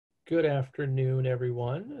Good afternoon,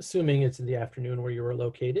 everyone. Assuming it's in the afternoon where you are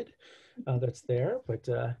located, that's there. But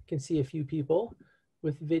can see a few people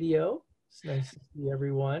with video. It's nice to see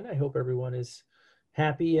everyone. I hope everyone is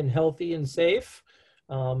happy and healthy and safe.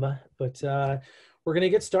 We're going to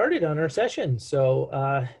get started on our session.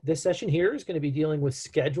 So this session here is going to be dealing with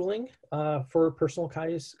scheduling for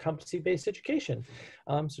personalized competency-based education.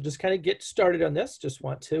 So just kind of get started on this. Just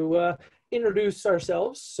want to introduce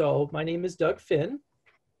ourselves. So my name is Doug Finn.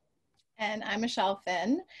 And I'm Michelle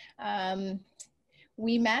Finn.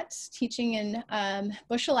 We met teaching in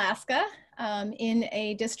Bush, Alaska, in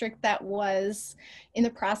a district that was in the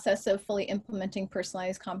process of fully implementing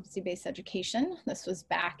personalized competency-based education. This was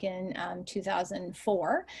back in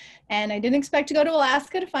 2004. And I didn't expect to go to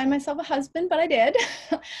Alaska to find myself a husband, but I did.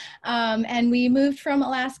 And we moved from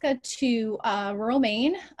Alaska to rural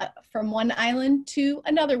Maine, from one island to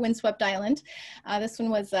another windswept island. This one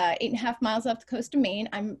was 8.5 miles off the coast of Maine.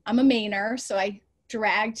 I'm a Mainer, so I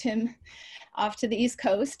dragged him off to the East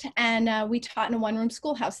Coast, and we taught in a one-room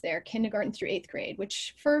schoolhouse there, kindergarten through 8th grade,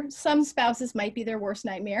 which for some spouses might be their worst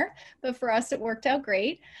nightmare, but for us it worked out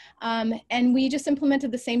great. And we just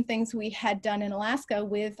implemented the same things we had done in Alaska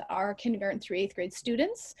with our kindergarten through 8th grade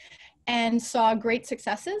students, and saw great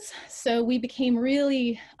successes. So we became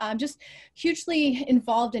really just hugely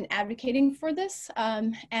involved in advocating for this,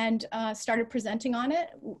 and started presenting on it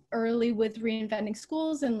early with Reinventing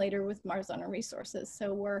Schools and later with Marzano Resources.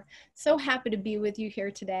 So we're so happy to be with you here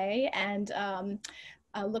today, and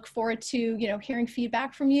I look forward to hearing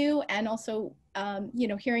feedback from you, and also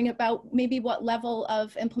hearing about maybe what level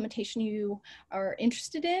of implementation you are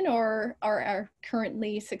interested in or are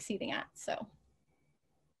currently succeeding at. So.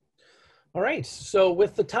 All right, so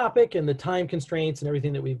with the topic and the time constraints and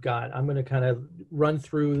everything that we've got, I'm going to kind of run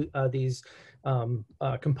through these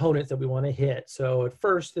components that we want to hit. So at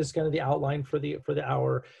first, this is kind of the outline for the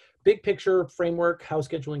hour, big picture framework, how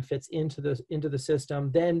scheduling fits into the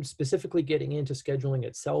system, then specifically getting into scheduling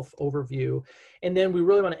itself, overview, and then we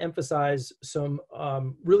really want to emphasize some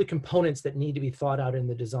really components that need to be thought out in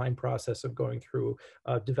the design process of going through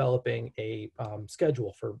developing a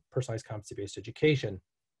schedule for personalized competency-based education.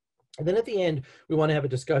 And then at the end, we want to have a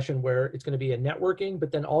discussion where it's going to be a networking, but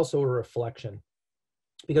then also a reflection,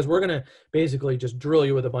 because we're going to basically just drill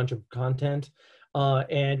you with a bunch of content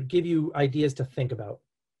and give you ideas to think about.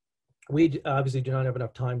 We obviously do not have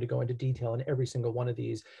enough time to go into detail in every single one of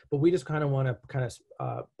these, but we just kind of want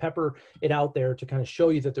to pepper it out there to kind of show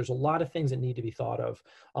you that there's a lot of things that need to be thought of.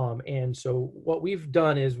 And so what we've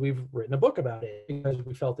done is we've written a book about it because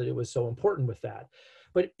we felt that it was so important with that.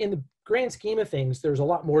 But in the grand scheme of things, there's a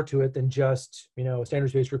lot more to it than just, a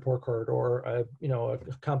standards-based report card or, a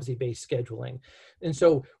competency-based scheduling. And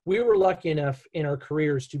so we were lucky enough in our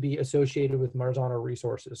careers to be associated with Marzano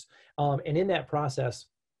Resources. And in that process,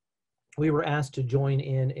 we were asked to join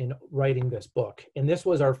in writing this book. And this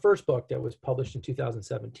was our first book that was published in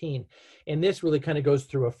 2017. And this really kind of goes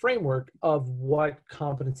through a framework of what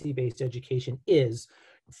competency-based education is,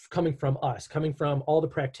 coming from us, coming from all the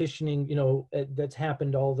practicing, that's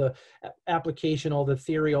happened, all the application, all the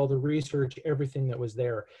theory, all the research, everything that was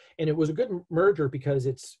there. And it was a good merger because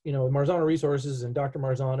it's, Marzano Resources and Dr.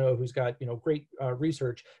 Marzano, who's got, great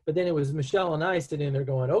research, but then it was Michelle and I sitting there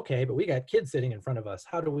going, okay, but we got kids sitting in front of us.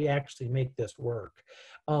 How do we actually make this work?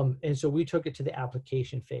 And so we took it to the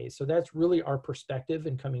application phase. So that's really our perspective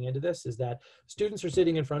in coming into this, is that students are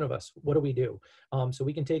sitting in front of us. What do we do? So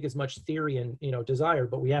we can take as much theory and, desire,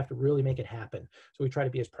 but we have to really make it happen. So we try to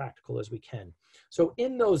be as practical as we can. So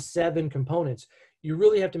in those 7 components, you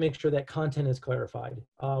really have to make sure that content is clarified.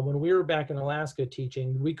 When we were back in Alaska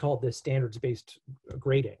teaching, we called this standards-based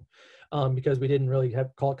grading because we didn't really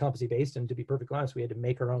call it competency-based. And to be perfectly honest, we had to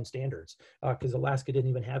make our own standards because Alaska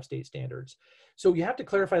didn't even have state standards. So you have to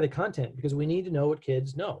clarify the content because we need to know what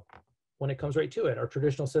kids know when it comes right to it. Our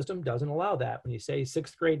traditional system doesn't allow that. When you say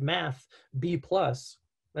 6th grade math, B+,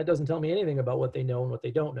 that doesn't tell me anything about what they know and what they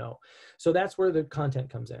don't know. So that's where the content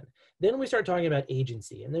comes in. Then we start talking about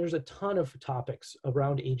agency, and there's a ton of topics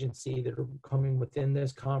around agency that are coming within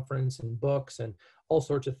this conference and books and all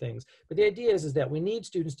sorts of things. But the idea is that we need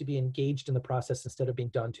students to be engaged in the process instead of being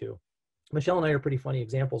done to. Michelle and I are pretty funny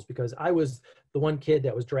examples because I was the one kid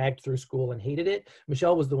that was dragged through school and hated it.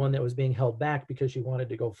 Michelle was the one that was being held back because she wanted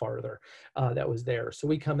to go farther. That was there. So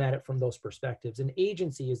we come at it from those perspectives. And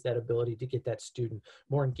agency is that ability to get that student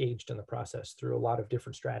more engaged in the process through a lot of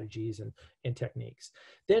different strategies and techniques.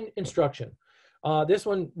 Then instruction. This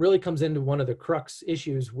one really comes into one of the crux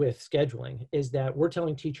issues with scheduling, is that we're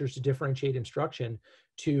telling teachers to differentiate instruction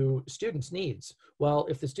to students' needs. Well,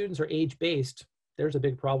 if the students are age-based, there's a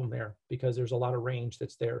big problem there because there's a lot of range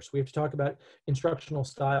that's there. So we have to talk about instructional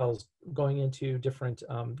styles going into different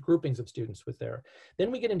groupings of students with there.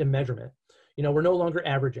 Then we get into measurement. You know, we're no longer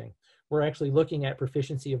averaging. We're actually looking at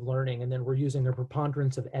proficiency of learning, and then we're using a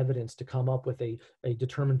preponderance of evidence to come up with a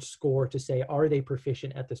determined score to say, are they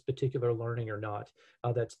proficient at this particular learning or not?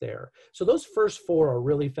 That's there. So those first four are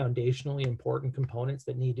really foundationally important components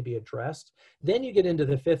that need to be addressed. Then you get into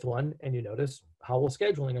the fifth one, and you notice, how will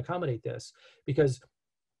scheduling accommodate this? Because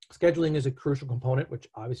scheduling is a crucial component, which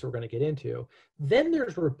obviously we're going to get into. Then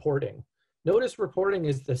there's reporting. Notice reporting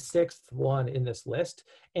is the sixth one in this list,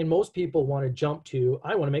 and most people want to jump to,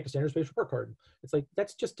 I want to make a standards-based report card. It's like,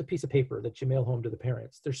 that's just a piece of paper that you mail home to the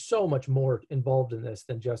parents. There's so much more involved in this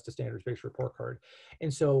than just a standards-based report card.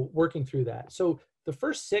 And so working through that. So the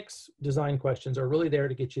first six design questions are really there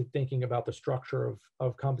to get you thinking about the structure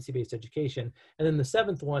of competency-based education. And then the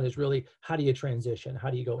seventh one is really, how do you transition?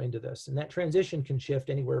 How do you go into this? And that transition can shift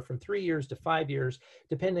anywhere from 3 years to 5 years,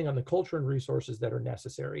 depending on the culture and resources that are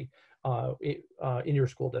necessary in your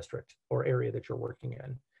school district or area that you're working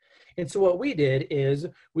in. And so what we did is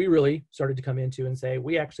we really started to come into and say,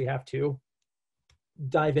 we actually have to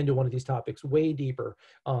dive into one of these topics way deeper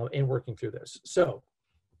in working through this. So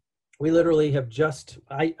we literally have just,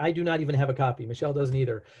 I do not even have a copy, Michelle doesn't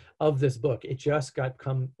either, of this book. It just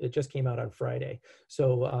came out on Friday.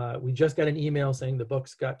 So we just got an email saying the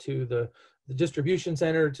books got to the distribution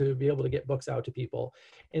center to be able to get books out to people.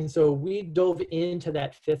 And so we dove into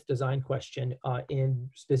that fifth design question in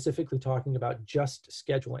specifically talking about just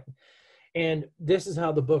scheduling. And this is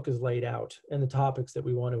how the book is laid out and the topics that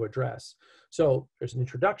we want to address. So there's an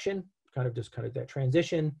introduction, kind of that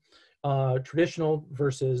transition, traditional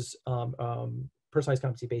versus personalized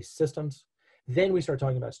competency-based systems. Then we start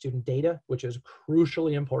talking about student data, which is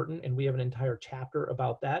crucially important. And we have an entire chapter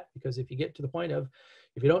about that, because if you get to the point of,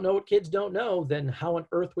 if you don't know what kids don't know, then how on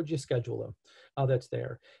earth would you schedule them? That's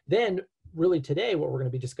there. Then really today, what we're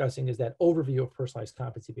going to be discussing is that overview of personalized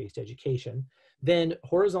competency-based education. Then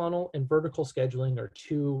horizontal and vertical scheduling are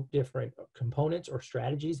two different components or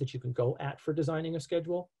strategies that you can go at for designing a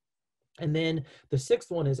schedule. And then the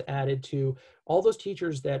sixth one is added to all those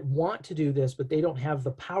teachers that want to do this, but they don't have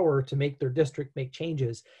the power to make their district make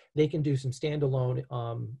changes. They can do some standalone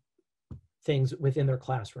things within their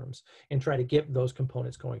classrooms and try to get those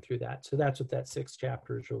components going through that. So that's what that sixth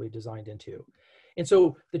chapter is really designed into. And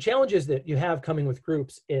so the challenges that you have coming with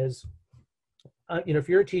groups is, you know, if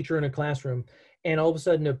you're a teacher in a classroom and all of a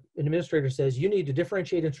sudden an administrator says you need to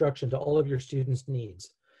differentiate instruction to all of your students' needs.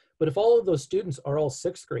 But if all of those students are all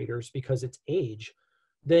sixth graders because it's age,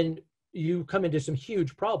 then you come into some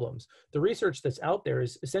huge problems. The research that's out there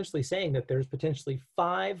is essentially saying that there's potentially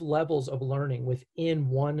 5 levels of learning within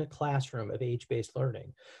one classroom of age-based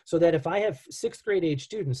learning. So that if I have 6th grade age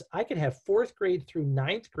students, I could have 4th grade through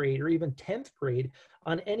 9th grade or even 10th grade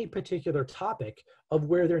on any particular topic of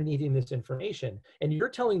where they're needing this information. And you're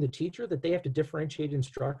telling the teacher that they have to differentiate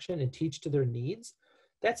instruction and teach to their needs?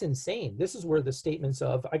 That's insane. This is where the statements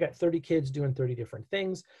of, I got 30 kids doing 30 different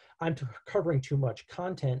things, I'm covering too much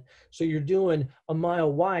content. So you're doing a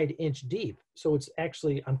mile wide, inch deep. So it's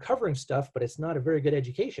actually, I'm covering stuff, but it's not a very good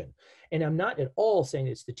education. And I'm not at all saying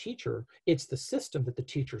it's the teacher, it's the system that the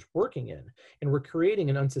teacher's working in. And we're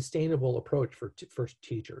creating an unsustainable approach for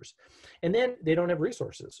teachers. And then they don't have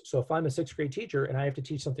resources. So if I'm a 6th grade teacher and I have to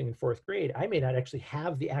teach something in 4th grade, I may not actually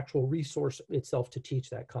have the actual resource itself to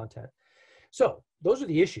teach that content. So those are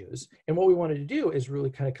the issues. And what we wanted to do is really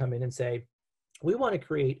kind of come in and say, we want to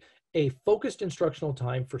create a focused instructional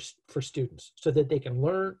time for students so that they can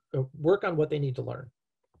learn, work on what they need to learn.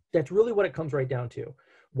 That's really what it comes right down to.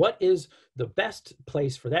 What is the best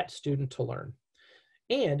place for that student to learn?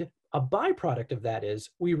 And a byproduct of that is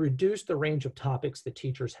we reduce the range of topics that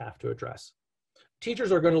teachers have to address.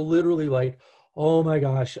 Teachers are going to literally like, oh my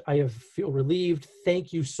gosh, I feel relieved.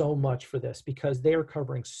 Thank you so much for this, because they are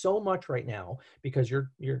covering so much right now because your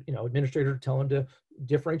administrator tell them to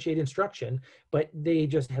differentiate instruction, but they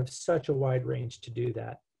just have such a wide range to do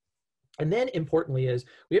that. And then importantly is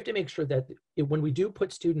we have to make sure that when we do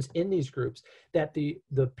put students in these groups, that the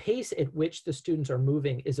pace at which the students are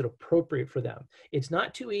moving is appropriate for them. It's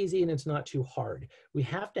not too easy and it's not too hard. We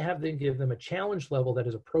have to have them, give them a challenge level that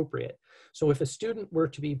is appropriate. So if a student were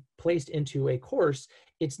to be placed into a course,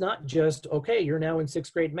 it's not just, okay, you're now in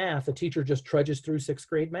 6th grade math. The teacher just trudges through 6th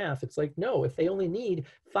grade math. It's like, no, if they only need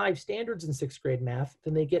 5 standards in 6th grade math,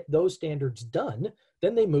 then they get those standards done.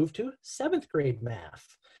 Then they move to 7th grade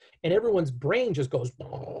math. And everyone's brain just goes,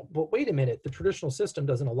 but wait a minute, the traditional system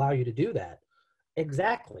doesn't allow you to do that.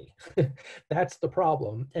 Exactly. That's the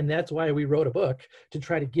problem. And that's why we wrote a book, to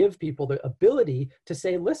try to give people the ability to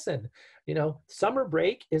say, listen, summer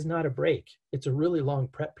break is not a break. It's a really long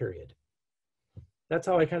prep period. That's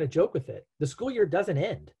how I kind of joke with it. The school year doesn't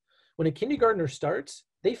end. When a kindergartner starts,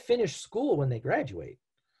 they finish school when they graduate.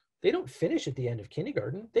 They don't finish at the end of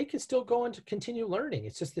kindergarten. They can still go on to continue learning.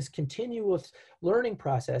 It's just this continuous learning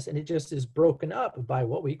process, and it just is broken up by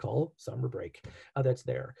what we call summer break that's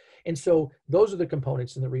there. And so those are the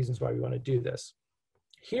components and the reasons why we want to do this.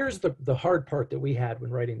 Here's the hard part that we had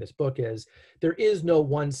when writing this book is there is no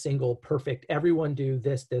one single perfect, everyone do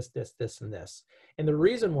this, this, this, this, and this. And the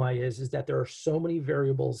reason why is that there are so many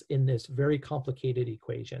variables in this very complicated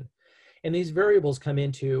equation. And these variables come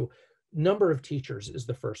into number of teachers is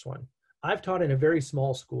the first one. I've taught in a very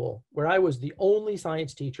small school where I was the only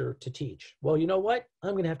science teacher to teach. Well, you know what?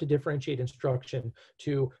 I'm going to have to differentiate instruction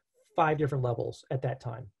to 5 different levels at that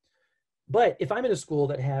time. But if I'm in a school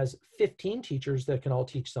that has 15 teachers that can all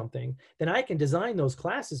teach something, then I can design those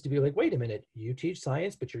classes to be like, wait a minute, you teach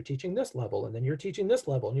science, but you're teaching this level, and then you're teaching this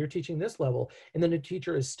level, and you're teaching this level. And then the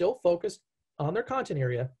teacher is still focused on their content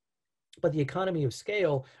area, but the economy of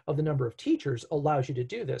scale of the number of teachers allows you to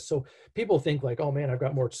do this. So people think like, oh man, I've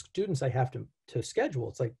got more students I have to schedule.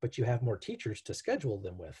 It's like, but you have more teachers to schedule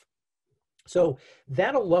them with. So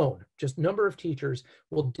that alone, just number of teachers,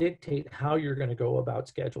 will dictate how you're going to go about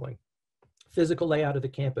scheduling. Physical layout of the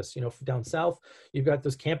campus, down south, you've got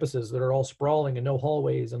those campuses that are all sprawling and no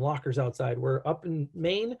hallways and lockers outside. We're up in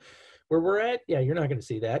Maine, where we're at, yeah, you're not going to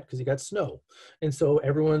see that because you got snow. And so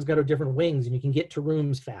everyone's got a different wings and you can get to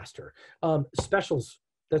rooms faster. Specials,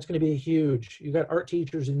 that's going to be huge. You got art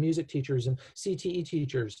teachers and music teachers and CTE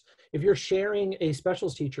teachers. If you're sharing a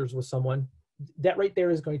specials teachers with someone, that right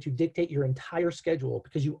there is going to dictate your entire schedule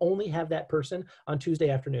because you only have that person on Tuesday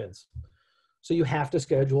afternoons. So you have to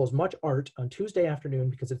schedule as much art on Tuesday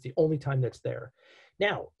afternoon because it's the only time that's there.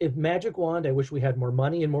 Now, if magic wand, I wish we had more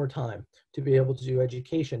money and more time to be able to do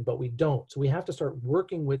education, but we don't. So we have to start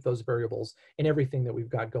working with those variables in everything that we've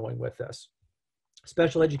got going with this.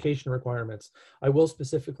 Special education requirements. I will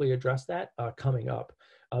specifically address that coming up,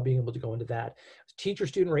 being able to go into that.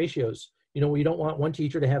 Teacher-student ratios. You don't want one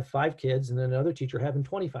teacher to have 5 kids and then another teacher having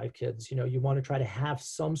 25 kids. You want to try to have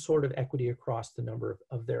some sort of equity across the number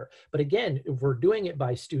of there. But again, if we're doing it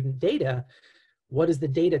by student data, what is the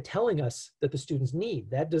data telling us that the students need?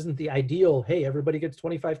 That isn't the ideal, hey, everybody gets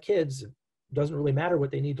 25 kids. It doesn't really matter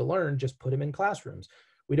what they need to learn, just put them in classrooms.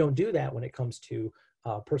 We don't do that when it comes to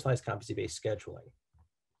personalized competency-based scheduling.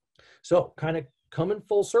 So kind of coming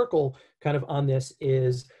full circle kind of on this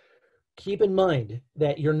is, keep in mind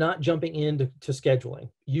that you're not jumping into scheduling.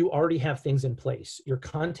 You already have things in place. Your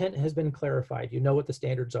content has been clarified. You know what the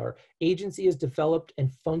standards are. Agency is developed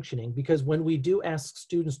and functioning because when we do ask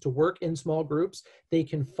students to work in small groups, they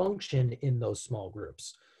can function in those small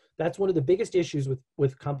groups. That's one of the biggest issues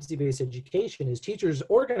with competency-based education is teachers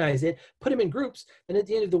organize it, put them in groups, and at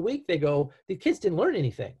the end of the week, they go, the kids didn't learn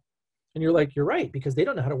anything. And you're like, you're right, because they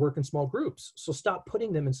don't know how to work in small groups. So stop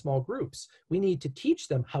putting them in small groups. We need to teach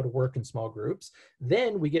them how to work in small groups.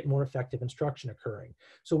 Then we get more effective instruction occurring.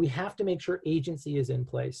 So we have to make sure agency is in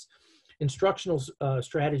place. Instructional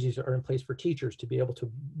strategies are in place for teachers to be able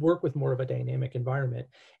to work with more of a dynamic environment.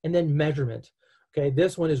 And then measurement. Okay,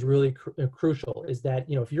 this one is really crucial, is that,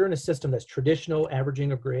 if you're in a system that's traditional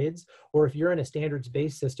averaging of grades, or if you're in a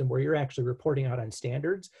standards-based system where you're actually reporting out on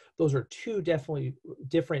standards, those are 2 definitely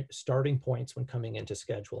different starting points when coming into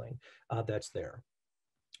scheduling that's there.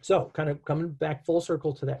 So kind of coming back full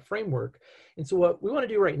circle to that framework. And so what we want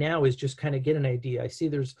to do right now is just kind of get an idea. I see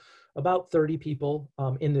there's about 30 people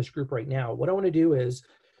in this group right now. What I want to do is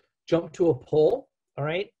jump to a poll. All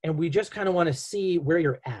right, and we just kind of want to see where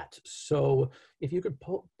you're at. So if you could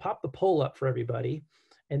pop the poll up for everybody,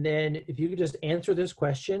 and then if you could just answer this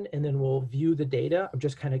question, and then we'll view the data. I'm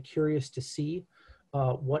just kind of curious to see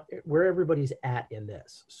where everybody's at in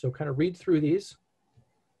this. So kind of read through these.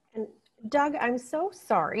 And Doug, I'm so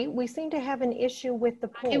sorry. We seem to have an issue with the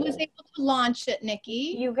poll. I was able to launch it,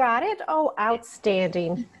 Nikki. You got it? Oh,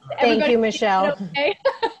 outstanding. Thank you, Michelle. Okay.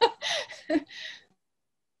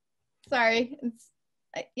 Sorry.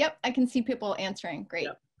 Yep, I can see people answering. Great.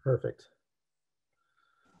 Yep, perfect.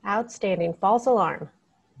 Outstanding. False alarm.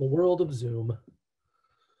 The world of Zoom.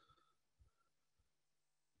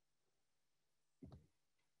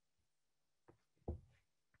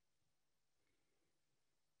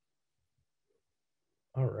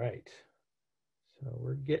 All right. So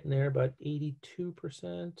we're getting there, about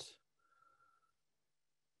 82%.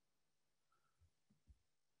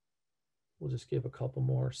 We'll just give a couple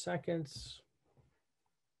more seconds.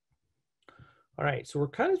 All right, so we're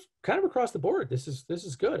kind of across the board. This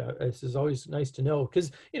is good. This is always nice to know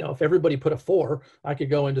because if everybody put a 4, I could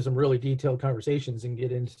go into some really detailed conversations and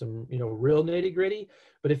get into some real nitty gritty.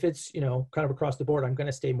 But if it's kind of across the board, I'm going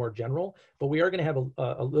to stay more general. But we are going to have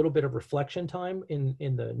a little bit of reflection time in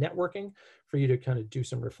the networking for you to kind of do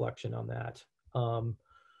some reflection on that.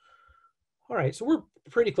 All right, so we're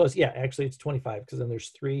pretty close. Yeah, actually it's 25 because then there's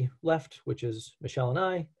 3 left, which is Michelle and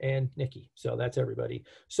I and Nikki. So that's everybody.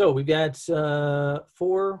 So we've got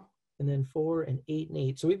 4 and then 4 and 8 and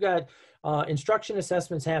 8. So we've got instruction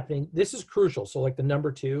assessments happening. This is crucial. So like the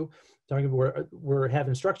number 2, talking about we're having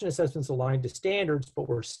instruction assessments aligned to standards, but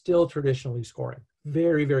we're still traditionally scoring.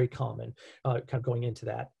 Very, very common kind of going into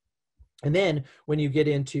that. And then when you get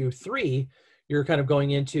into 3, you're kind of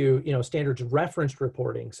going into standards referenced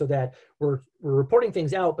reporting so that we're reporting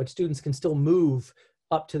things out, but students can still move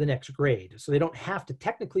up to the next grade. So they don't have to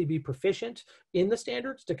technically be proficient in the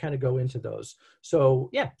standards to kind of go into those. So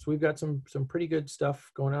yeah, so we've got some pretty good stuff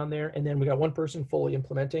going on there. And then we got 1 person fully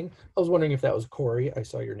implementing. I was wondering if that was Corey. I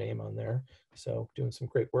saw your name on there. So doing some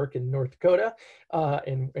great work in North Dakota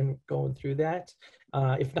and going through that.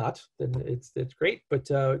 If not, then it's great, but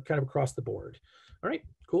kind of across the board. All right,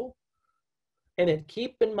 cool. And then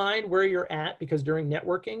keep in mind where you're at, because during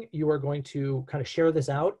networking, you are going to kind of share this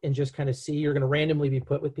out and just kind of see, you're going to randomly be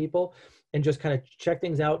put with people and just kind of check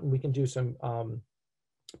things out. And we can do some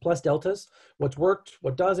plus deltas, what's worked,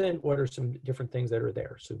 what doesn't, what are some different things that are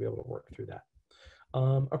there. So we'll be able to work through that.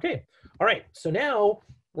 Okay. All right. So now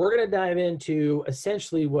we're going to dive into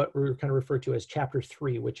essentially what we're kind of referred to as chapter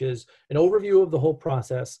 3, which is an overview of the whole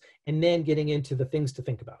process, and then getting into the things to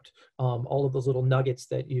think about. All of those little nuggets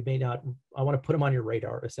that you may not, I want to put them on your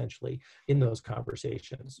radar essentially in those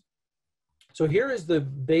conversations. So here is the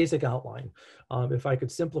basic outline. If I could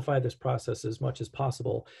simplify this process as much as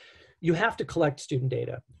possible, you have to collect student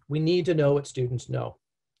data. We need to know what students know.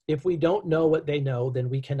 If we don't know what they know, then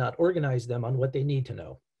we cannot organize them on what they need to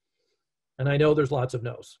know. And I know there's lots of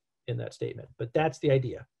no's in that statement, but that's the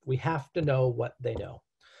idea. We have to know what they know.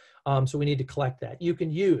 So we need to collect that. You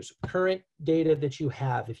can use current data that you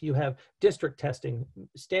have. If you have district testing,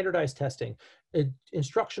 standardized testing,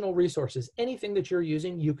 instructional resources, anything that you're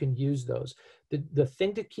using, you can use those. The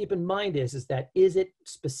thing to keep in mind is that, is it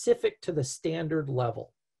specific to the standard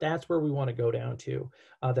level? That's where we want to go down to.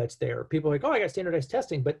 That's there. People are like, oh, I got standardized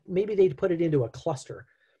testing, but maybe they'd put it into a cluster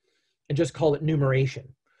and just call it numeration.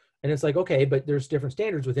 And it's like, okay, but there's different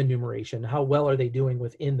standards within numeration. How well are they doing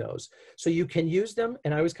within those? So you can use them.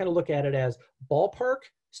 And I always kind of look at it as ballpark,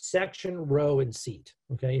 section, row, and seat.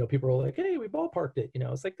 Okay, people are like, hey, we ballparked it.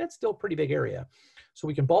 It's like, that's still a pretty big area. So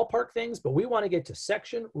we can ballpark things, but we want to get to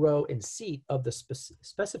section, row, and seat of the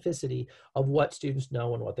specificity of what students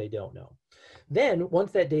know and what they don't know. Then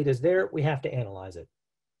once that data is there, we have to analyze it.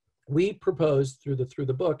 We propose through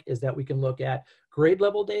the book is that we can look at grade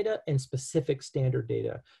level data and specific standard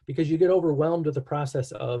data, because you get overwhelmed with the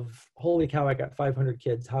process of, holy cow, I got 500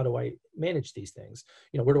 kids. How do I manage these things?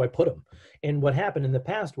 Where do I put them? And what happened in the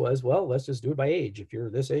past was, well, let's just do it by age. If you're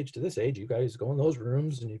this age to this age, you guys go in those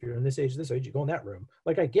rooms. And if you're in this age to this age, you go in that room.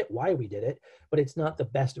 Like, I get why we did it, but it's not the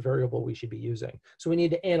best variable we should be using. So we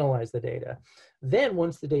need to analyze the data. Then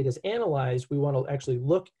once the data is analyzed, we want to actually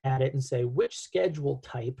look at it and say which schedule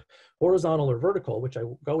type, horizontal or vertical, which I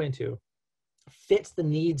will go into, fits the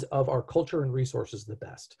needs of our culture and resources the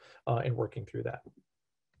best in working through that.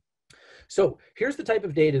 So here's the type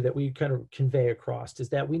of data that we kind of convey across, is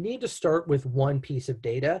that we need to start with one piece of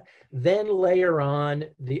data, then layer on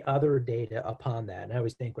the other data upon that. And I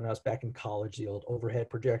always think when I was back in college, the old overhead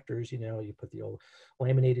projectors, you put the old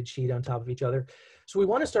laminated sheet on top of each other. So we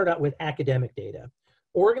want to start out with academic data.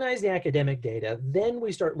 Organize the academic data, then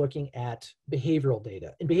we start looking at behavioral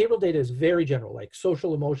data. And behavioral data is very general, like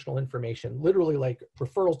social emotional information, literally like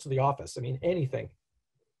referrals to the office. I mean, anything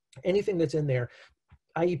that's in there,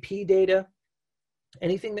 IEP data,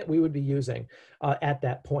 anything that we would be using at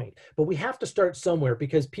that point. But we have to start somewhere,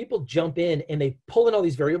 because people jump in and they pull in all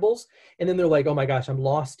these variables, and then they're like, oh my gosh, I'm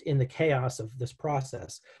lost in the chaos of this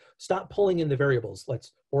process. Stop pulling in the variables.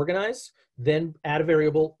 Let's organize, then add a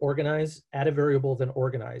variable, organize, add a variable, then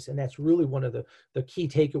organize. And that's really one of the key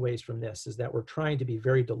takeaways from this, is that we're trying to be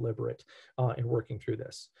very deliberate in working through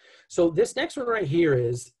this. So this next one right here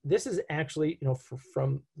this is actually,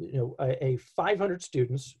 from a 500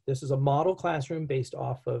 students. This is a model classroom based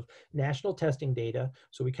off of national testing data.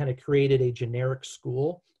 So we kind of created a generic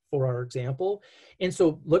school for our example. And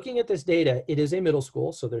so looking at this data, it is a middle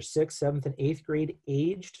school. So there's 6th, 7th, and 8th grade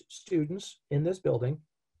aged students in this building.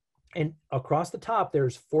 And across the top,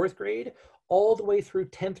 there's 4th grade all the way through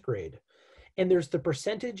 10th grade. And there's the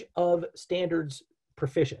percentage of standards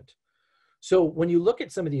proficient. So when you look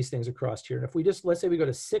at some of these things across here, and if we just, let's say we go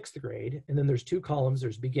to 6th grade, and then there's 2 columns,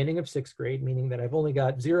 there's beginning of 6th grade, meaning that I've only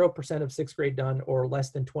got 0% of 6th grade done or less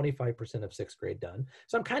than 25% of 6th grade done.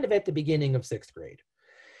 So I'm kind of at the beginning of 6th grade.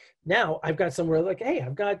 Now I've got somewhere like, hey,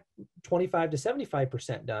 I've got 25 to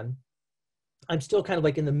 75% done. I'm still kind of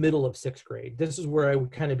like in the middle of 6th grade. This is where I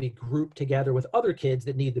would kind of be grouped together with other kids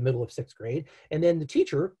that need the middle of 6th grade. And then the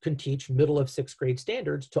teacher can teach middle of 6th grade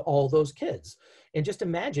standards to all those kids. And just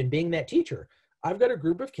imagine being that teacher. I've got a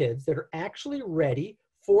group of kids that are actually ready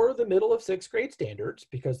for the middle of 6th grade standards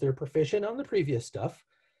because they're proficient on the previous stuff.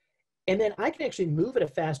 And then I can actually move at a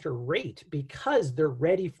faster rate because they're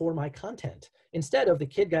ready for my content. Instead of the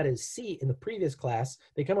kid got his C in the previous class,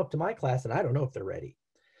 they come up to my class and I don't know if they're ready.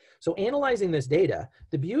 So analyzing this data,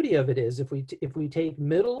 the beauty of it is if we take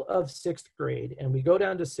middle of 6th grade and we go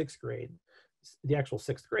down to 6th grade, the actual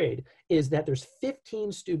 6th grade, is that there's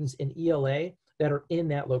 15 students in ELA that are in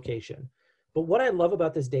that location. But what I love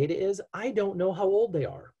about this data is I don't know how old they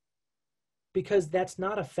are because that's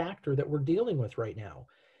not a factor that we're dealing with right now.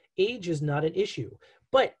 Age is not an issue,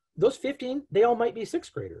 but those 15, they all might be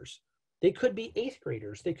 6th graders. They could be 8th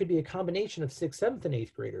graders. They could be a combination of 6th, 7th, and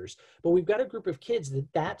 8th graders. But we've got a group of kids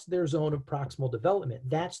that's their zone of proximal development.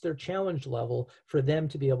 That's their challenge level for them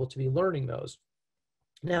to be able to be learning those.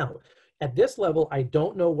 Now, at this level, I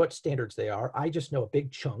don't know what standards they are. I just know a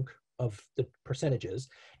big chunk of the percentages,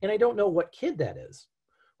 and I don't know what kid that is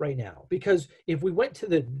right now. Because if we went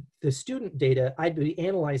to the student data, I'd be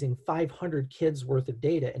analyzing 500 kids worth of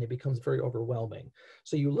data, and it becomes very overwhelming.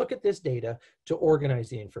 So you look at this data to organize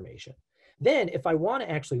the information. Then if I want to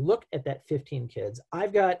actually look at that 15 kids,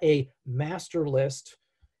 I've got a master list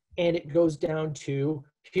and it goes down to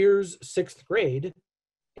here's 6th grade.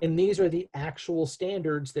 And these are the actual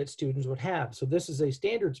standards that students would have. So this is a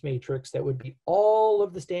standards matrix that would be all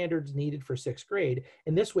of the standards needed for 6th grade.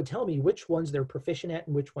 And this would tell me which ones they're proficient at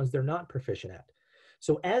and which ones they're not proficient at.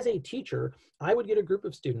 So as a teacher, I would get a group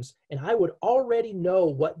of students and I would already know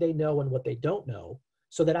what they know and what they don't know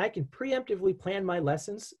so that I can preemptively plan my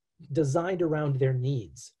lessons designed around their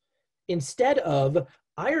needs. Instead of,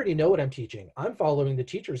 I already know what I'm teaching. I'm following the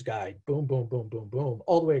teacher's guide, boom, boom, boom, boom, boom,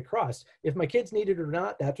 all the way across. If my kids need it or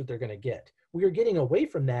not, that's what they're going to get. We are getting away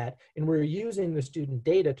from that, and we're using the student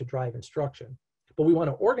data to drive instruction. But we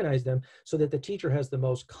want to organize them so that the teacher has the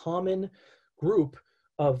most common group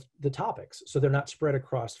of the topics, so they're not spread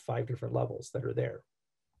across 5 different levels that are there.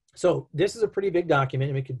 So this is a pretty big document,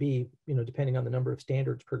 and it could be, depending on the number of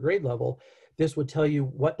standards per grade level, this would tell you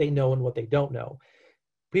what they know and what they don't know.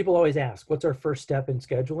 People always ask, what's our first step in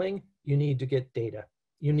scheduling? You need to get data.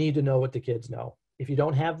 You need to know what the kids know. If you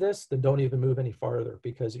don't have this, then don't even move any farther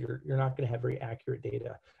because you're not going to have very accurate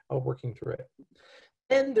data working through it.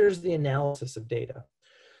 Then there's the analysis of data.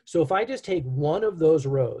 So if I just take one of those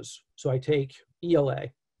rows, so I take ELA,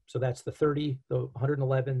 so that's the 30, the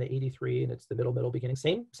 111, the 83, and it's the middle, beginning,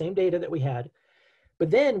 same data that we had. But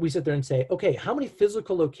then we sit there and say, okay, how many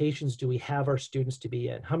physical locations do we have our students to be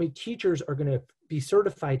in? How many teachers are going to be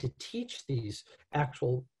certified to teach these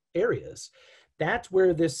actual areas? That's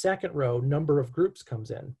where this second row, number of groups, comes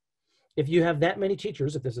in. If you have that many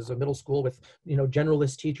teachers, if this is a middle school with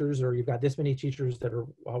generalist teachers, or you've got this many teachers that are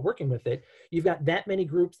working with it, you've got that many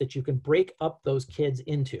groups that you can break up those kids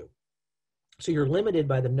into. So you're limited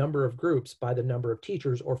by the number of groups, by the number of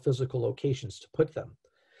teachers or physical locations to put them.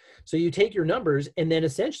 So you take your numbers and then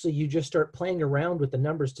essentially you just start playing around with the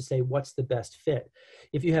numbers to say what's the best fit.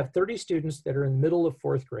 If you have 30 students that are in the middle of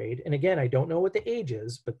 4th grade, and again, I don't know what the age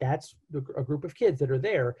is, but that's a group of kids that are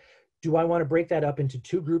there. Do I want to break that up into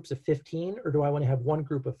 2 groups of 15 or do I want to have 1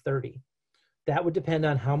 group of 30? That would depend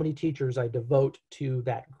on how many teachers I devote to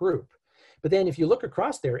that group. But then if you look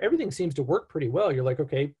across there, everything seems to work pretty well. You're like,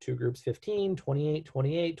 okay, 2 groups, 15, 28,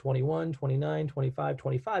 28, 21, 29, 25,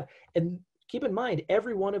 25. And keep in mind,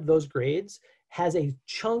 every one of those grades has a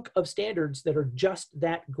chunk of standards that are just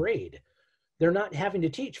that grade. They're not having to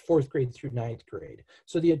teach 4th grade through 9th grade.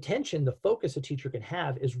 So the attention, the focus a teacher can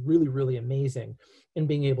have is really, really amazing in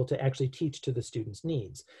being able to actually teach to the student's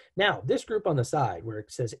needs. Now, this group on the side where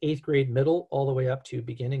it says 8th grade middle all the way up to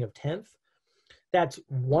beginning of 10th, that's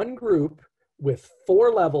one group with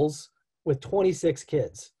 4 levels with 26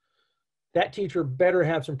 kids. That teacher better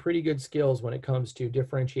have some pretty good skills when it comes to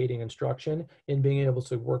differentiating instruction and being able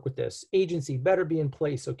to work with this. Agency better be in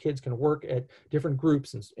place so kids can work at different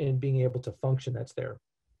groups and being able to function that's there.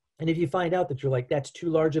 And if you find out that you're like, that's too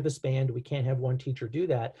large of a span, we can't have one teacher do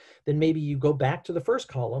that, then maybe you go back to the first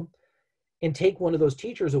column and take one of those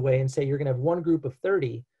teachers away and say, you're gonna have one group of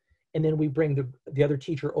 30, and then we bring the other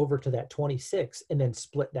teacher over to that 26 and then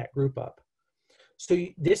split that group up. So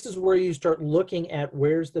this is where you start looking at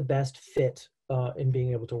where's the best fit in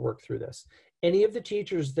being able to work through this. Any of the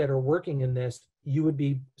teachers that are working in this, you would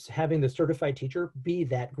be having the certified teacher be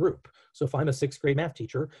that group. So if I'm a 6th grade math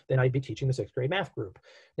teacher, then I'd be teaching the 6th grade math group.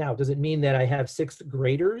 Now, does it mean that I have 6th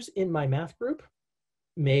graders in my math group?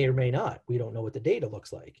 May or may not. We don't know what the data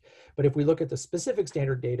looks like. But if we look at the specific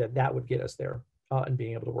standard data, that would get us there and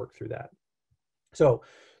being able to work through that. So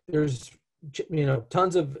there's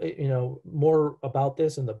tons of more about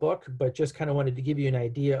this in the book, but just kind of wanted to give you an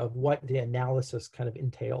idea of what the analysis kind of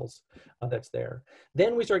entails that's there.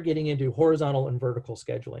 Then we start getting into horizontal and vertical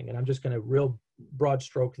scheduling, and I'm just going to real broad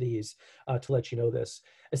stroke these to let you know this.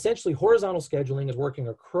 Essentially, horizontal scheduling is working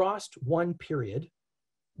across one period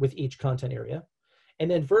with each content area, and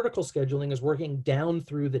then vertical scheduling is working down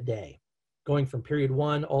through the day, going from period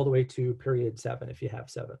 1 all the way to period 7 if you have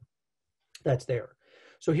 7. That's there.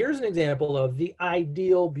 So here's an example of the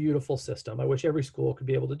ideal, beautiful system. I wish every school could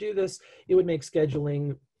be able to do this. It would make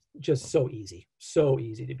scheduling just so easy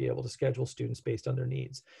to be able to schedule students based on their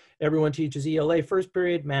needs. Everyone teaches ELA first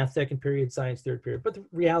period, math second period, science third period. But the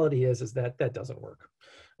reality is that that doesn't work.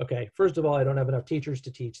 Okay, first of all, I don't have enough teachers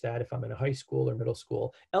to teach that if I'm in a high school or middle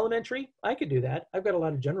school. Elementary, I could do that. I've got a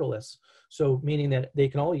lot of generalists, so meaning that they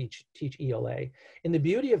can all each teach ELA. And the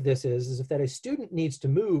beauty of this is if that a student needs to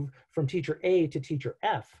move from teacher A to teacher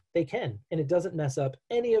F, they can, and it doesn't mess up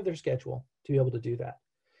any of their schedule to be able to do that.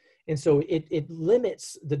 And so it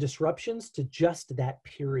limits the disruptions to just that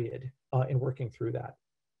period in working through that.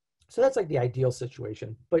 So that's like the ideal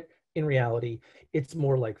situation, but in reality, it's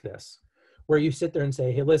more like this, where you sit there and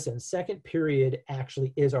say, hey, listen, second period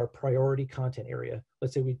actually is our priority content area.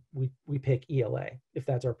 Let's say we pick ELA, if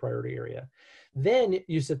that's our priority area. Then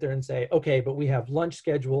you sit there and say, okay, but we have lunch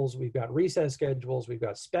schedules, we've got recess schedules, we've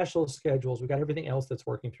got special schedules, we've got everything else that's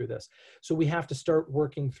working through this. So we have to start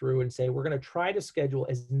working through and say, we're gonna try to schedule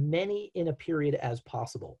as many in a period as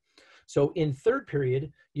possible. So in third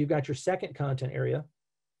period, you've got your second content area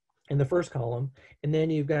in the first column, and then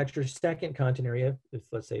you've got your second content area, if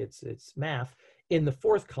let's say it's math, in the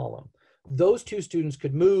fourth column. Those two students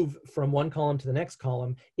could move from one column to the next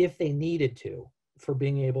column if they needed to, for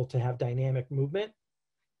being able to have dynamic movement.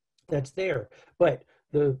 That's there. But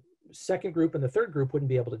the second group and the third group wouldn't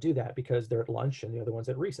be able to do that because they're at lunch and the other one's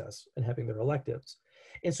at recess and having their electives.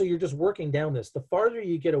 And so you're just working down this. The farther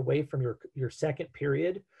you get away from your second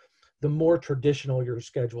period, the more traditional your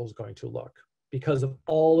schedule is going to look, because of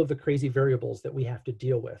all of the crazy variables that we have to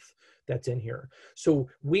deal with that's in here. So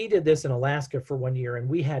we did this in Alaska for 1 year, and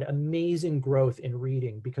we had amazing growth in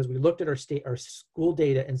reading because we looked at our school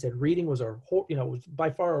data and said reading was was by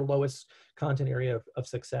far our lowest content area of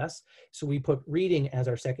success. So we put reading as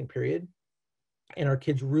our second period, and our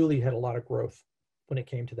kids really had a lot of growth when it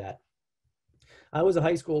came to that. I was a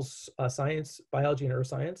high school science, biology, and earth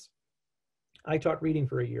science. I taught reading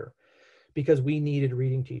for a year because we needed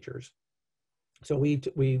reading teachers. So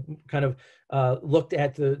we kind of looked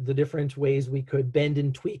at the different ways we could bend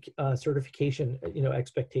and tweak certification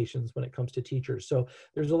expectations when it comes to teachers. So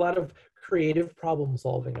there's a lot of creative problem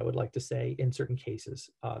solving, I would like to say, in certain cases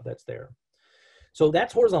that's there. So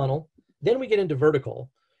that's horizontal. Then we get into vertical.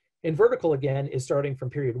 And vertical, again, is starting from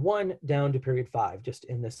period 1 down to period 5, just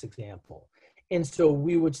in this example. And so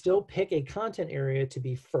we would still pick a content area to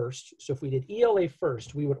be first. So if we did ELA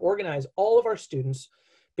first, we would organize all of our students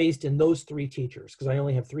based in those 3 teachers, because I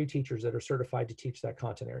only have 3 teachers that are certified to teach that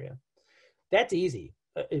content area. That's easy.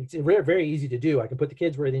 It's very, very easy to do. I can put the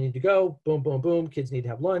kids where they need to go. Boom, boom, boom. Kids need to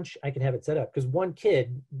have lunch. I can have it set up because one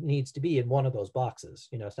kid needs to be in one of those boxes.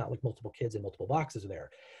 It's not like multiple kids in multiple boxes there.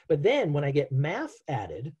 But then when I get math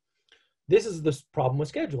added, this is the problem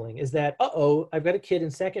with scheduling, is that, I've got a kid in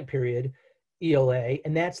second period ELA,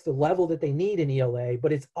 and that's the level that they need in ELA,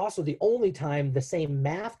 but it's also the only time the same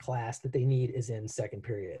math class that they need is in second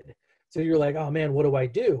period. So you're like, oh man, what do I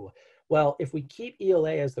do? Well, if we keep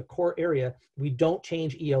ELA as the core area, we don't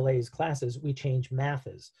change ELA's classes, we change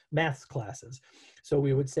math's classes. So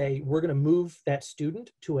we would say, we're gonna move that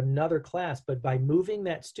student to another class, but by moving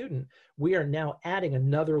that student, we are now adding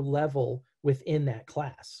another level within that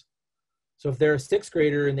class. So if they're a 6th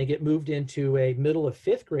grader and they get moved into a middle of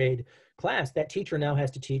 5th grade class, that teacher now has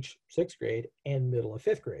to teach 6th grade and middle of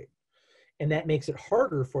 5th grade. And that makes it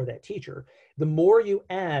harder for that teacher. The more you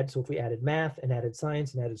add, so if we added math and added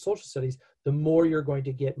science and added social studies, the more you're going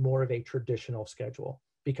to get more of a traditional schedule,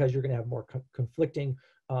 because you're going to have more conflicting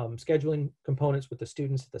scheduling components with the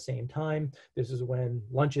students at the same time. This is when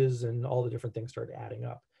lunches and all the different things start adding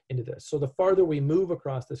up into this. So the farther we move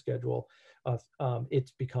across the schedule,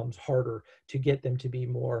 it becomes harder to get them to be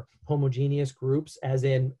more homogeneous groups, as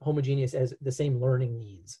in homogeneous as the same learning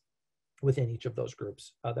needs. within each of those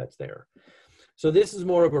groups that's there. So this is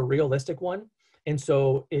more of a realistic one. And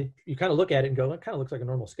so you kind of look at it and go, it kind of looks like a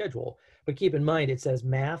normal schedule. But keep in mind, it says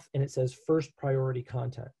math and it says first priority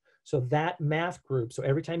content. So that math group, so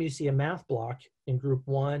every time you see a math block in group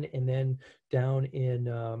 1 and then down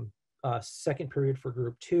in second period for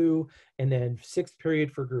group 2, and then 6th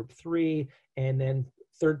period for group 3, and then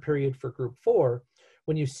 3rd period for group 4,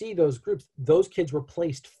 when you see those groups, those kids were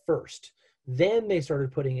placed first. Then they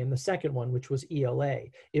started putting in the second one, which was ELA.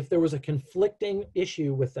 If there was a conflicting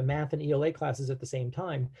issue with the math and ELA classes at the same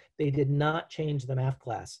time, they did not change the math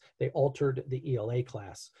class. They altered the ELA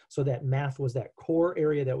class so that math was that core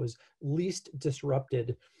area that was least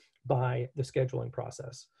disrupted by the scheduling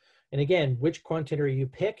process. And again, which content area you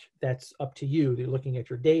pick, that's up to you. You're looking at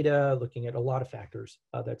your data, looking at a lot of factors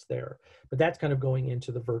that's there. But that's kind of going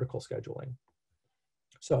into the vertical scheduling.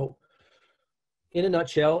 So in a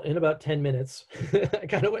nutshell, in about 10 minutes, I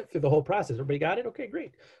kind of went through the whole process. Everybody got it? Okay,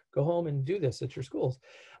 great. Go home and do this at your schools.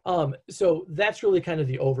 So that's really kind of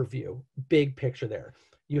the overview, big picture there.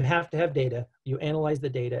 You have to have data, you analyze the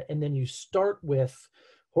data, and then you start with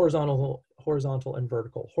horizontal and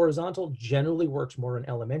vertical. Horizontal generally works more in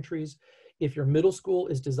elementaries. If your middle school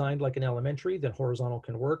is designed like an elementary, then horizontal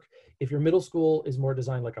can work. If your middle school is more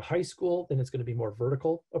designed like a high school, then it's going to be more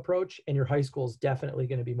vertical approach. And your high school is definitely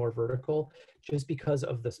going to be more vertical just because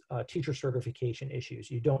of the teacher certification issues.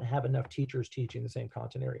 You don't have enough teachers teaching the same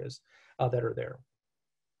content areas that are there.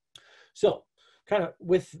 So kind of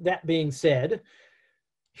with that being said,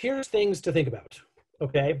 here's things to think about,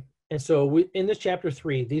 okay? And so in this chapter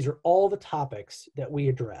 3, these are all the topics that we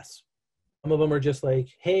address. Some of them are just like,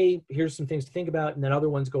 hey, here's some things to think about, and then other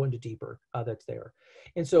ones go into deeper that's there.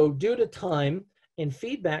 And so due to time and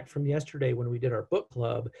feedback from yesterday when we did our book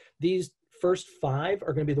club, these first 5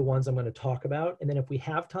 are going to be the ones I'm going to talk about. And then if we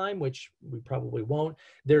have time, which we probably won't,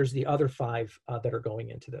 there's the other 5 that are going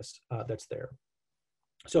into this that's there.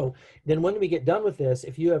 So then when we get done with this,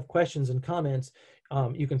 if you have questions and comments,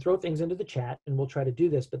 you can throw things into the chat and we'll try to do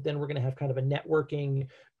this, but then we're going to have kind of a networking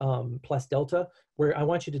plus delta where I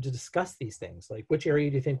want you to discuss these things, like which area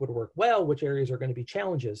do you think would work well, which areas are going to be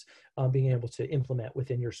challenges being able to implement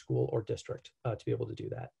within your school or district to be able to do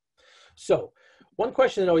that. So one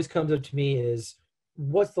question that always comes up to me is,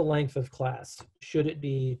 what's the length of class? Should it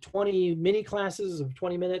be 20 mini classes of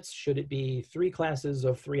 20 minutes? Should it be 3 classes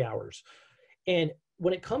of 3 hours? And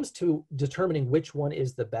when it comes to determining which one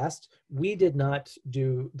is the best, we did not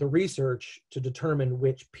do the research to determine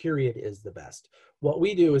which period is the best. What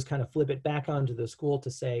we do is kind of flip it back onto the school to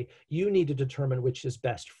say, you need to determine which is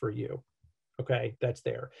best for you. Okay, that's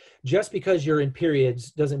there. Just because you're in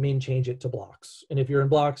periods doesn't mean change it to blocks. And if you're in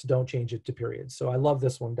blocks, don't change it to periods. So I love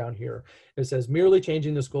this one down here. It says, merely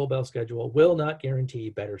changing the school bell schedule will not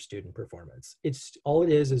guarantee better student performance. It's all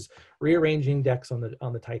it is rearranging decks on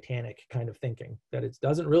the Titanic kind of thinking, that it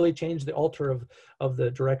doesn't really change the alter of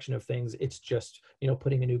the direction of things. It's just, you know,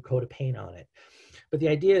 putting a new coat of paint on it. But the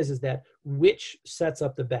idea is that which sets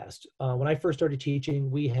up the best. When I first started teaching,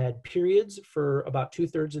 we had periods for about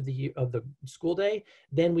 2/3 of the school day.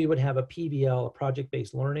 Then we would have a PBL, a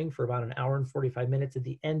project-based learning, for about an hour and 45 minutes at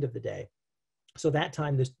the end of the day. So that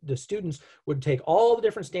time, the students would take all the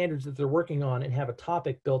different standards that they're working on and have a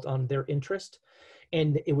topic built on their interest,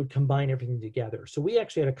 and it would combine everything together. So we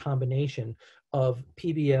actually had a combination of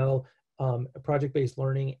PBL, project-based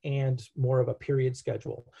learning, and more of a period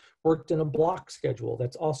schedule. Worked in a block schedule.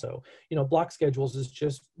 That's also, you know, block schedules is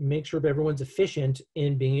just make sure everyone's efficient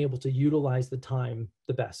in being able to utilize the time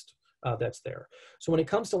the best that's there. So when it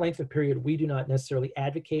comes to length of period, we do not necessarily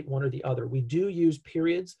advocate one or the other. We do use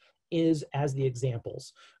periods as the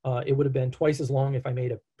examples. It would have been twice as long if I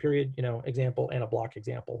made a period, you know, example and a block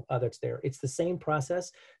example that's there. It's the same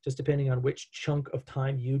process, just depending on which chunk of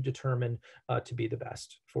time you determine to be the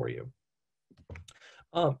best for you.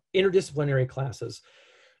 Interdisciplinary classes.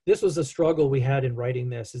 This was a struggle we had in writing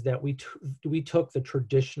this, is that we took the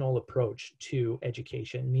traditional approach to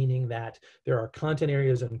education, meaning that there are content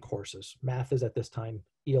areas and courses. Math is at this time,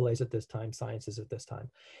 ELA is at this time, science is at this time.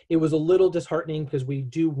 It was a little disheartening because we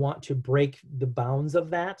do want to break the bounds of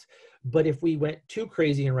that, but if we went too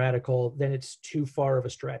crazy and radical, then it's too far of a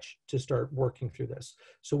stretch to start working through this.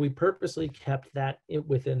 So we purposely kept that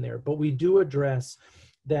within there, but we do address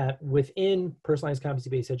that within personalized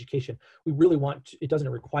competency-based education, we really want it doesn't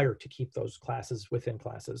require to keep those classes within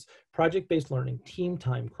classes. Project-based learning, team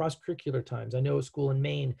time, cross-curricular times. I know a school in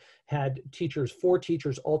Maine had 4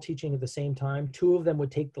 teachers all teaching at the same time. 2 of them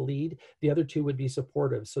would take the lead. The other 2 would be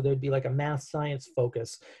supportive. So there'd be like a math science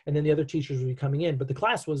focus, and then the other teachers would be coming in. But the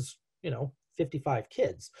class was, you know, 55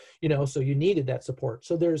 kids, you know, so you needed that support.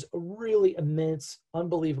 So there's a really immense,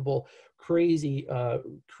 unbelievable, crazy,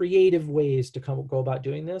 creative ways to go about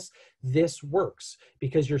doing this. This works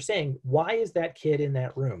because you're saying, why is that kid in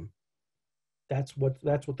that room? That's what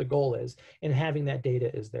the goal is, and having that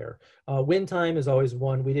data is there. Win time is always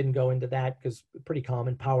one. We didn't go into that because pretty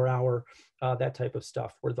common, power hour, that type of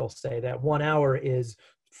stuff, where they'll say that 1 hour is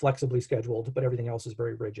flexibly scheduled, but everything else is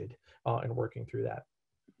very rigid, and working through that.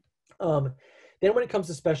 Then when it comes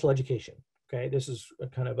to special education, okay, this is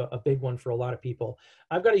kind of a big one for a lot of people.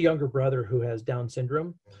 I've got a younger brother who has Down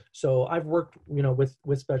syndrome. So I've worked, you know,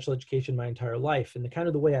 with special education my entire life. And the kind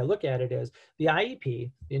of the way I look at it is the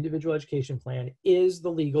IEP, the individual education plan, is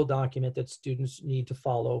the legal document that students need to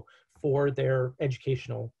follow for their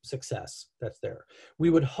educational success. That's there. We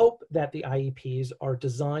would hope that the IEPs are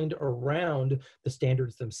designed around the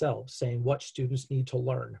standards themselves, saying what students need to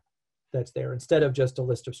learn. That's there, instead of just a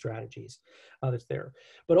list of strategies that's there.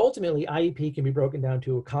 But ultimately, IEP can be broken down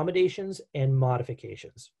to accommodations and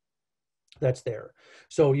modifications. That's there.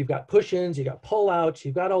 So you've got push-ins, you've got pull-outs,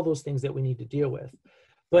 you've got all those things that we need to deal with.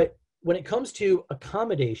 But when it comes to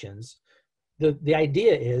accommodations, the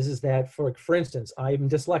idea is that, for instance, I'm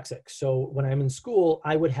dyslexic. So when I'm in school,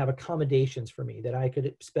 I would have accommodations for me that I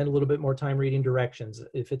could spend a little bit more time reading directions.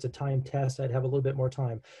 If it's a timed test, I'd have a little bit more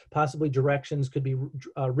time. Possibly directions could be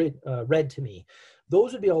read to me.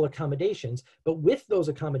 Those would be all accommodations. But with those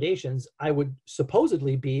accommodations, I would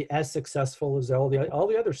supposedly be as successful as all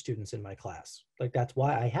the other students in my class. Like, that's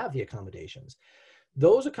why I have the accommodations.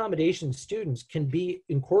 Those accommodation students can be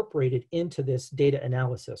incorporated into this data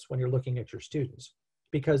analysis when you're looking at your students,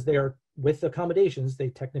 because they're, with accommodations, they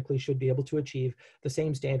technically should be able to achieve the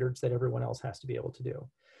same standards that everyone else has to be able to do.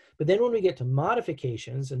 But then when we get to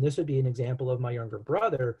modifications, and this would be an example of my younger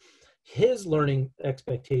brother, his learning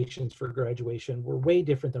expectations for graduation were way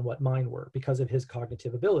different than what mine were because of his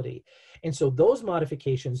cognitive ability. And so those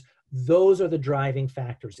modifications, those are the driving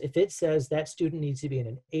factors. If it says that student needs to be in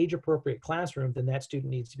an age-appropriate classroom, then that student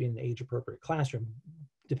needs to be in an age-appropriate classroom,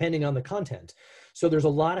 depending on the content. So there's a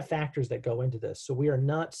lot of factors that go into this. So we are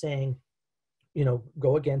not saying, you know,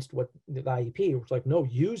 go against what the IEP. It's like, no,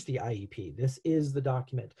 use the IEP. This is the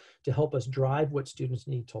document to help us drive what students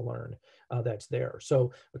need to learn. That's there.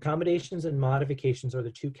 So accommodations and modifications are the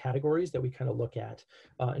two categories that we kind of look at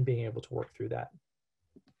and being able to work through that.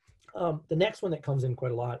 The next one that comes in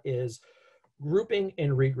quite a lot is grouping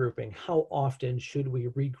and regrouping. How often should we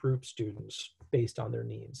regroup students based on their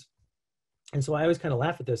needs? And so I always kind of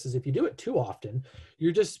laugh at this, is if you do it too often,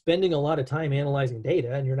 you're just spending a lot of time analyzing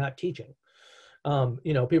data and you're not teaching.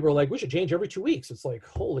 You know, people are like, we should change every 2 weeks. It's like,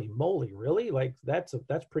 holy moly, really? Like, that's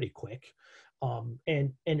pretty quick.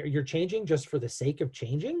 And you're changing just for the sake of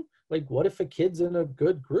changing? Like, what if a kid's in a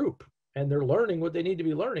good group and they're learning what they need to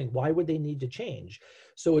be learning? Why would they need to change?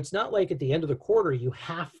 So it's not like at the end of the quarter, you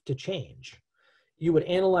have to change. You would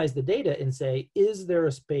analyze the data and say, is there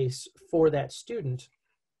a space for that student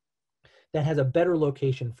that has a better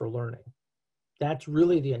location for learning? That's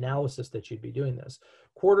really the analysis that you'd be doing this.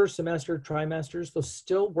 Quarter, semester, trimesters, they'll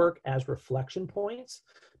still work as reflection points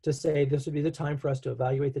to say this would be the time for us to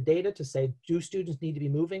evaluate the data, to say, do students need to be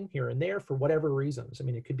moving here and there for whatever reasons? I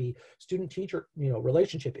mean, it could be student-teacher, you know,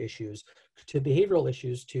 relationship issues, to behavioral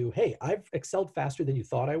issues, to, hey, I've excelled faster than you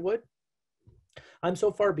thought I would. I'm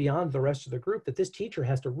so far beyond the rest of the group that this teacher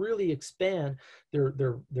has to really expand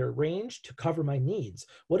their range to cover my needs.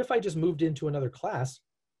 What if I just moved into another class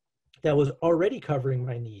that was already covering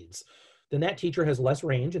my needs? Then that teacher has less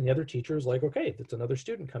range and the other teacher is like, okay, that's another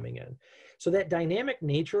student coming in. So that dynamic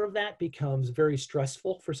nature of that becomes very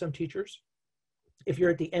stressful for some teachers. If you're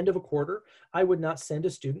at the end of a quarter, I would not send a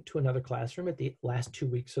student to another classroom at the last 2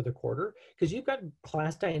 weeks of the quarter, because you've got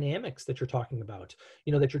class dynamics that you're talking about,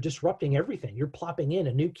 you know, that you're disrupting everything. You're plopping in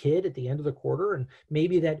a new kid at the end of the quarter, and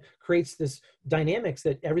maybe that creates this dynamics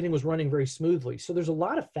that everything was running very smoothly. So there's a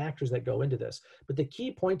lot of factors that go into this, but the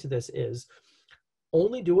key point to this is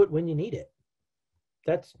only do it when you need it.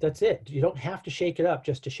 That's it. You don't have to shake it up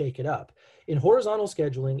just to shake it up. In horizontal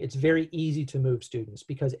scheduling, it's very easy to move students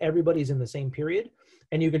because everybody's in the same period,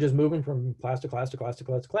 and you can just move them from class to class to class to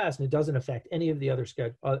class to class, and it doesn't affect any of the other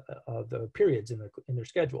the periods in their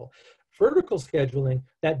schedule. Vertical scheduling,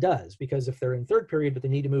 that does, because if they're in third period but they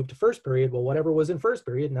need to move to first period, well, whatever was in first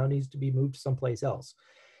period now needs to be moved someplace else.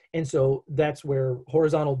 And so that's where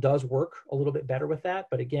horizontal does work a little bit better with that.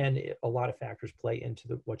 But again, a lot of factors play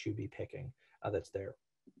into what you'd be picking that's there.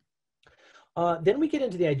 Then we get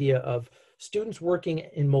into the idea of students working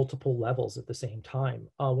in multiple levels at the same time.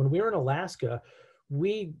 When we were in Alaska,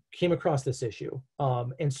 we came across this issue.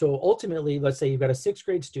 And so ultimately, let's say you've got a 6th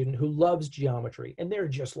grade student who loves geometry, and they're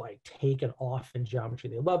just like taken off in geometry.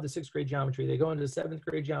 They love the 6th grade geometry. They go into 7th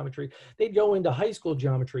grade geometry. They'd go into high school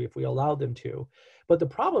geometry if we allowed them to. But the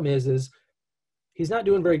problem is he's not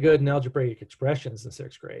doing very good in algebraic expressions in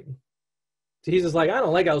 6th grade. So he's just like, I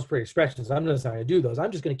don't like algebraic expressions. I'm just not going to do those.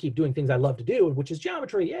 I'm just going to keep doing things I love to do, which is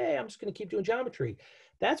geometry. Yay, I'm just going to keep doing geometry.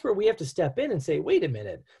 That's where we have to step in and say, wait a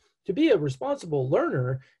minute. To be a responsible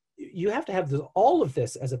learner, you have to have all of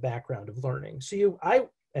this as a background of learning. So I,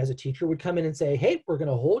 as a teacher, would come in and say, hey, we're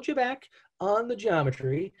going to hold you back on the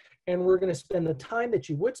geometry, and we're going to spend the time that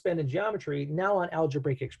you would spend in geometry now on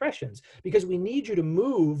algebraic expressions, because we need you to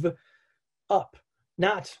move up,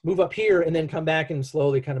 not move up here and then come back and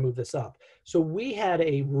slowly kind of move this up. So we had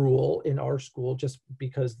a rule in our school, just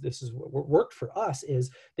because this is what worked for us,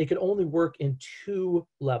 is they could only work in 2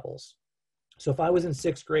 levels. So if I was in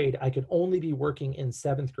 6th grade, I could only be working in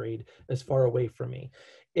 7th grade as far away from me.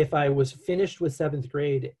 If I was finished with 7th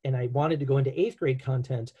grade and I wanted to go into 8th grade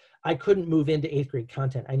content, I couldn't move into 8th grade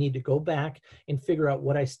content. I need to go back and figure out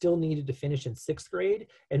what I still needed to finish in 6th grade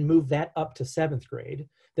and move that up to 7th grade.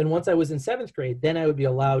 Then once I was in 7th grade, then I would be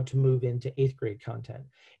allowed to move into 8th grade content.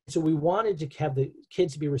 So we wanted to have the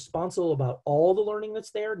kids to be responsible about all the learning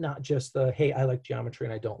that's there, not just the, hey, I like geometry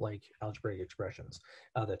and I don't like algebraic expressions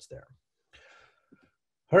that's there.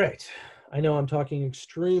 All right, I know I'm talking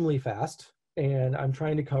extremely fast and I'm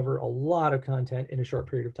trying to cover a lot of content in a short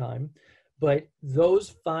period of time, but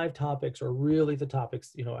those 5 topics are really the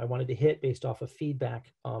topics, I wanted to hit based off of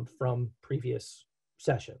feedback from previous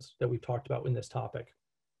sessions that we've talked about in this topic.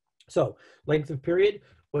 So length of period,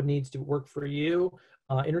 what needs to work for you.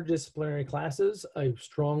 Interdisciplinary classes, I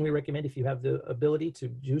strongly recommend, if you have the ability, to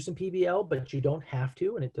do some PBL, but you don't have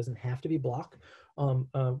to, and it doesn't have to be block.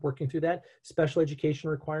 Working through that. Special education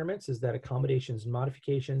requirements, is that accommodations and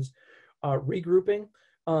modifications. Regrouping,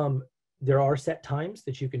 there are set times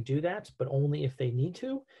that you can do that, but only if they need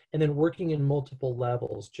to. And then working in multiple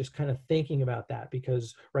levels, just kind of thinking about that,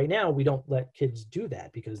 because right now we don't let kids do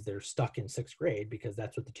that because they're stuck in 6th grade because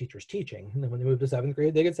that's what the teacher's teaching. And then when they move to 7th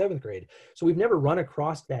grade, they get 7th grade. So we've never run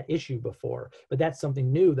across that issue before, but that's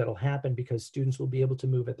something new that'll happen because students will be able to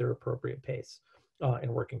move at their appropriate pace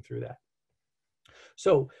and working through that.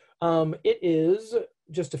 So it is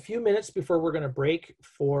just a few minutes before we're going to break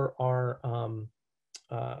for our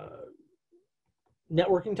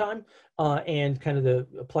networking time and kind of the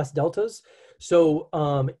plus deltas. So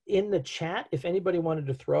in the chat, if anybody wanted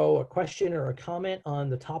to throw a question or a comment on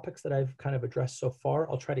the topics that I've kind of addressed so far,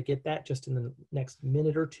 I'll try to get that just in the next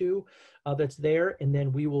minute or two that's there. And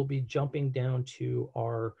then we will be jumping down to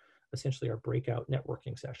essentially our breakout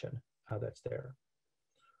networking session that's there.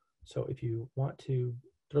 So if you want to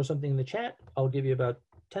throw something in the chat, I'll give you about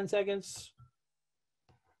 10 seconds.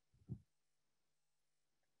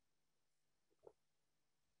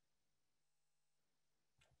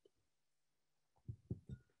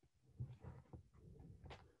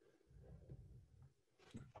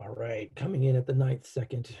 All right, coming in at the 9th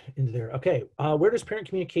second into there. Okay, where does parent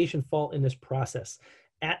communication fall in this process?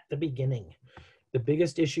 At the beginning. The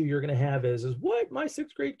biggest issue you're going to have is what, my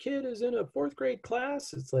 6th grade kid is in a 4th grade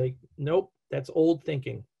class? It's like, nope, that's old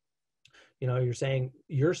thinking. You're saying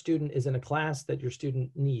your student is in a class that your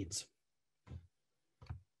student needs.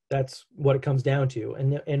 That's what it comes down to.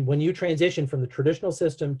 And when you transition from the traditional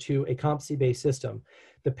system to a competency-based system,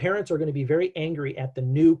 the parents are going to be very angry at the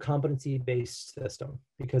new competency-based system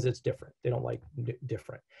because it's different. They don't like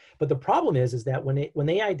different. But the problem is that when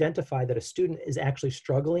they identify that a student is actually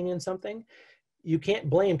struggling in something, you can't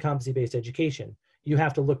blame competency-based education. You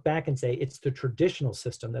have to look back and say, it's the traditional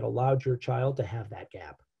system that allowed your child to have that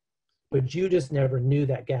gap. But you just never knew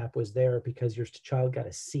that gap was there because your child got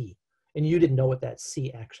a C. And you didn't know what that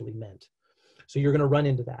C actually meant. So you're going to run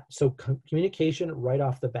into that. So communication right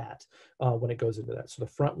off the bat when it goes into that. So the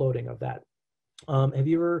front loading of that. Have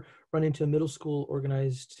you ever run into a middle school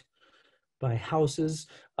organized by houses?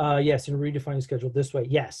 Yes, and redefining schedule this way.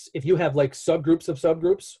 Yes, if you have like subgroups of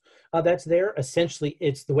subgroups that's there, essentially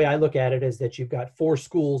it's the way I look at it is that you've got 4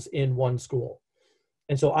 schools in one school.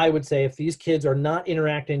 And so I would say if these kids are not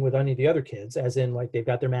interacting with any of the other kids, as in like they've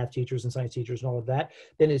got their math teachers and science teachers and all of that,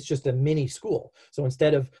 then it's just a mini school. So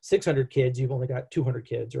instead of 600 kids, you've only got 200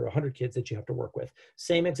 kids or 100 kids that you have to work with.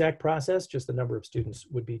 Same exact process, just the number of students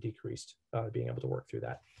would be decreased, being able to work through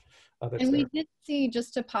that. And we did see,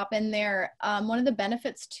 just to pop in there, one of the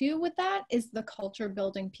benefits too with that is the culture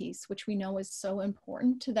building piece, which we know is so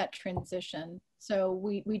important to that transition. So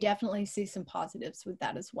we definitely see some positives with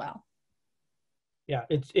that as well. Yeah,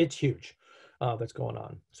 it's huge that's going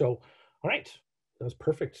on. So, all right, that was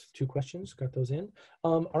perfect. 2 questions, got those in.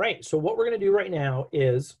 All right, so what we're gonna do right now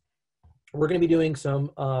is we're going to be doing some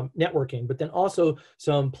networking, but then also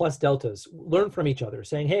some plus deltas. Learn from each other,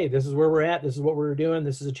 saying, hey, this is where we're at, this is what we're doing,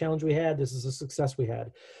 this is a challenge we had, this is a success we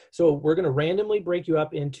had. So we're going to randomly break you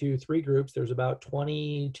up into 3 groups. There's about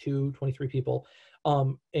 22, 23 people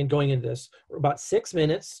and going into this. About 6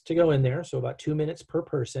 minutes to go in there, so about 2 minutes per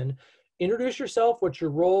person. Introduce yourself, what's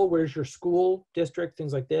your role, where's your school, district,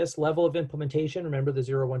 things like this, level of implementation, remember the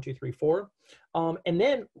 0, 1, 2, 3, 4. And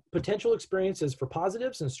then potential experiences for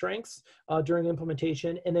positives and strengths during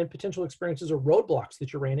implementation, and then potential experiences or roadblocks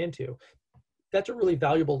that you ran into. That's a really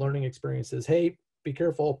valuable learning experiences. Hey, be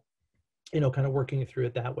careful, you know, kind of working through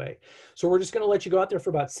it that way. So we're just going to let you go out there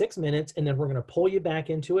for about 6 minutes, and then we're going to pull you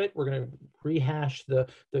back into it. We're going to rehash the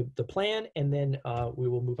plan, and then we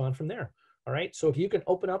will move on from there. All right, so if you can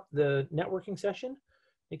open up the networking session,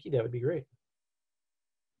 Nikki, that would be great.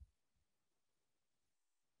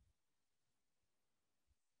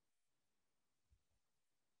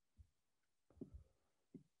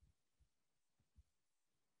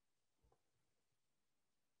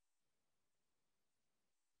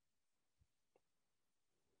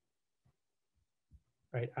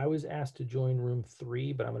 All right, I was asked to join room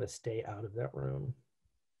 3, but I'm going to stay out of that room.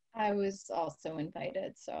 I was also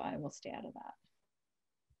invited, so I will stay out of that.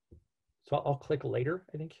 So I'll click later,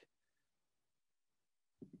 I think.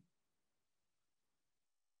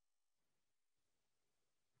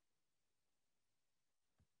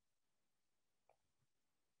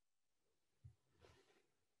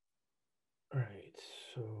 All right,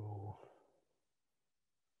 so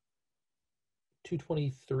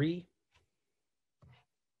 223.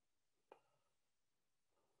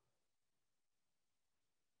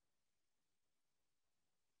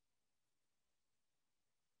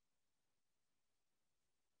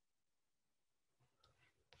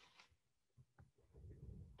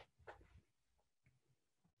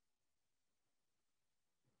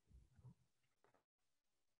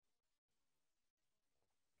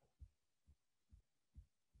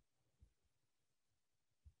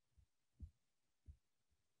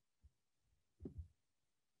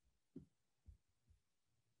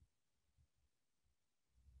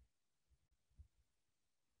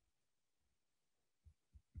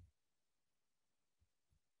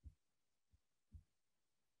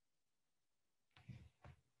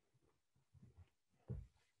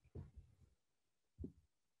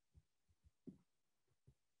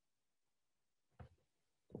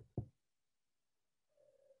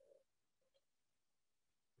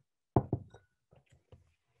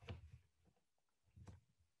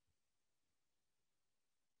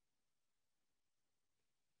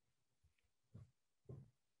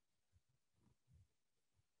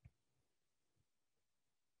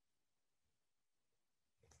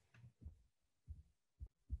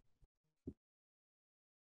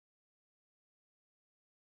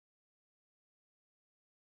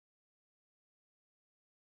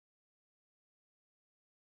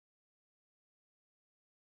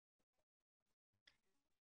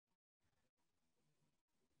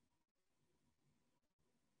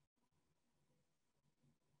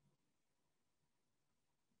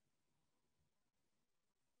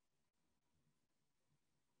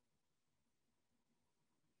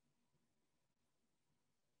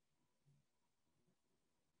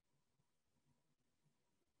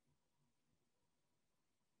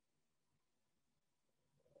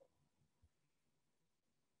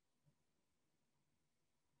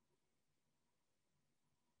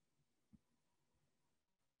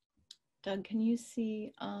 Doug, can you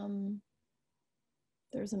see,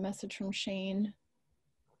 there's a message from Shane.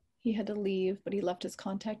 He had to leave, but he left his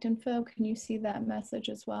contact info. Can you see that message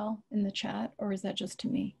as well in the chat, or is that just to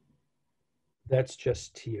me? That's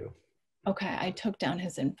just to you. Okay, I took down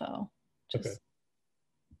his info. Just... Okay.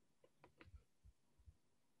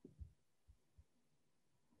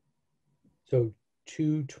 So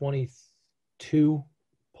 222,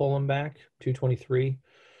 pull them back. 223,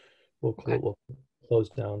 we'll close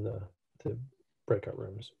down the breakout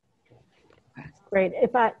rooms. Great.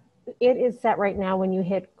 It is set right now. When you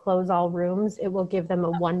hit close all rooms, it will give them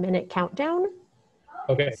a 1-minute countdown.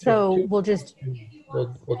 Okay. So we'll do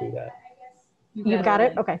that. You've got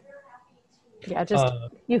it? Okay. Yeah, just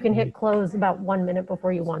you can hit close about 1 minute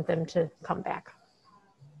before you want them to come back.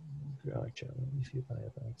 Gotcha. Let me see if I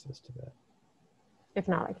have access to that. If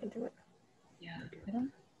not, I can do it. Yeah, I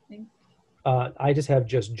don't think. I just have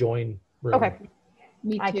join room. Okay.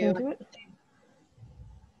 Me too. I can do it.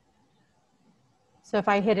 So if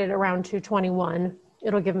I hit it around 2:21,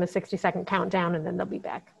 it'll give them a 60-second countdown, and then they'll be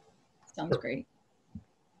back. Sounds great.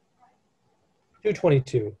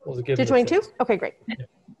 2:22. We'll give it a 2:22? six. Okay, great. Yeah.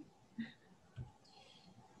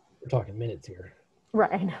 We're talking minutes here.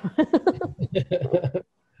 Right, I know.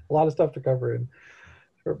 A lot of stuff to cover in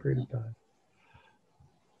a short period of time.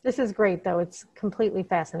 This is great, though. It's completely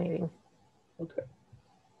fascinating. Okay.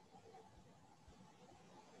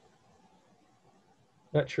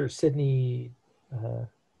 Not sure, Sydney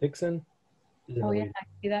Dixon? Oh yeah, I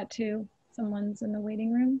see that too. Someone's in the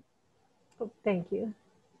waiting room. Oh, thank you.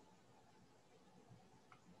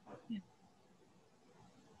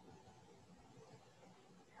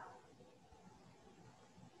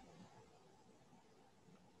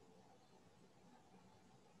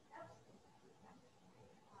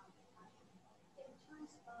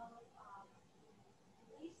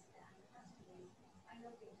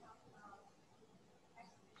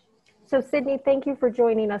 So Sydney, thank you for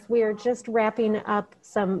joining us. We are just wrapping up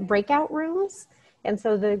some breakout rooms, and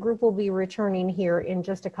so the group will be returning here in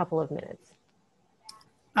just a couple of minutes.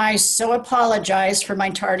 I so apologize for my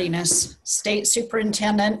tardiness. State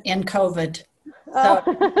superintendent in COVID. So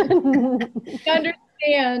Understand.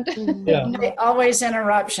 Yeah. always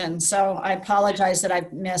interruption. So I apologize that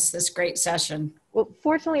I've missed this great session. Well,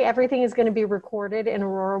 fortunately, everything is going to be recorded, and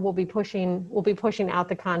Aurora will be pushing out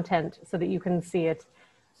the content so that you can see it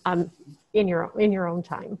in your own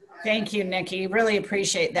time. Thank you, Nikki. Really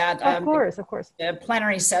appreciate that. Of course, of course. The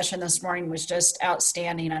plenary session this morning was just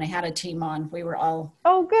outstanding, and I had a team on. We were all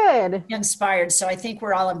good inspired. So I think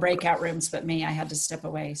we're all in breakout rooms, but me, I had to step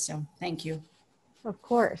away. So thank you. Of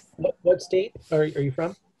course. What state are you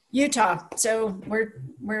from? Utah. So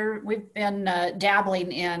we've been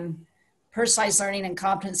dabbling in personalized learning and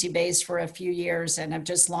competency-based for a few years, and I've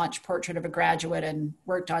just launched Portrait of a Graduate and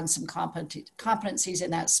worked on some competencies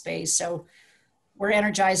in that space. So we're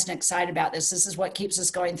energized and excited about this. This is what keeps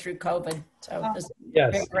us going through COVID. So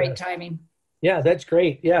it's great timing. Yeah, that's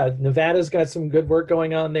great. Yeah, Nevada's got some good work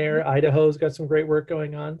going on there. Idaho's got some great work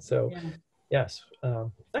going on. So yes,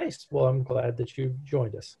 nice. Well, I'm glad that you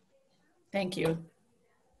joined us. Thank you.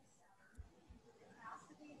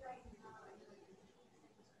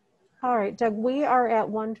 All right, Doug, we are at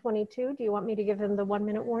 1:22. Do you want me to give them the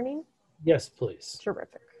 1-minute warning? Yes, please.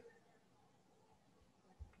 Terrific.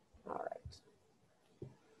 All right.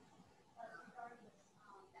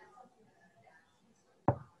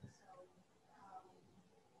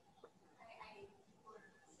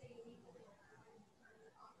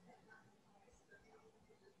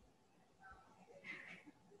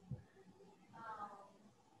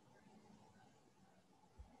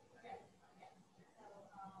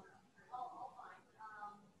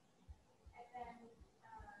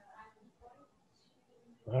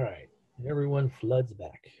 All right, everyone floods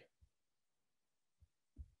back.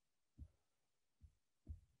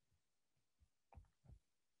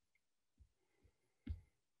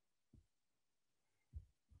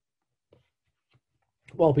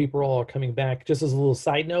 While people are all coming back, just as a little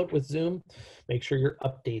side note with Zoom, make sure you're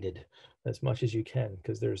updated as much as you can,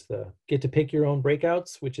 because there's the get to pick your own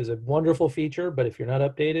breakouts, which is a wonderful feature, but if you're not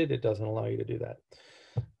updated, it doesn't allow you to do that.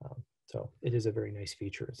 So it is a very nice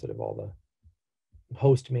feature instead of all the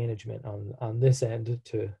host management on this end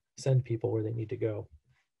to send people where they need to go.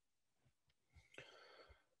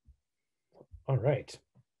 All right.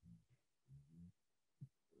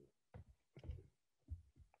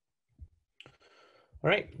 All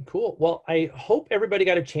right, cool. Well, I hope everybody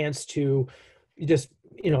got a chance to just,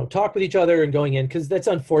 talk with each other and going in, because that's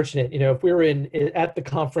unfortunate. If we were at the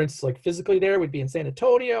conference, like physically there, we'd be in San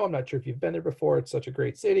Antonio. I'm not sure if you've been there before. It's such a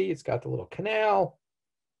great city. It's got the little canal.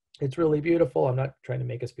 It's really beautiful. I'm not trying to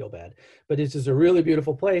make us feel bad, but it's just a really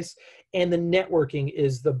beautiful place. And the networking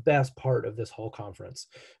is the best part of this whole conference.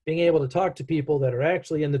 Being able to talk to people that are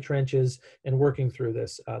actually in the trenches and working through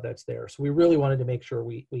this, that's there. So we really wanted to make sure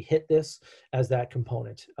we hit this as that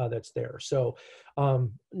component that's there. So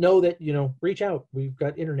know that, reach out. We've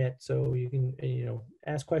got internet, so you can,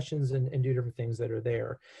 ask questions and do different things that are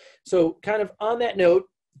there. So kind of on that note,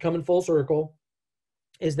 coming full circle,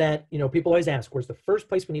 is that, people always ask, where's the first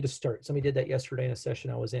place we need to start? Somebody did that yesterday in a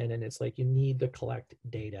session I was in, and it's like, you need to collect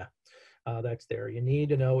data. That's there. You need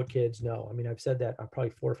to know what kids know. I mean, I've said that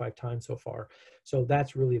probably 4 or 5 times so far. So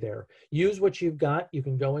that's really there. Use what you've got. You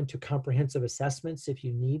can go into comprehensive assessments if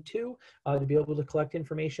you need to be able to collect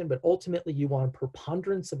information, but ultimately you want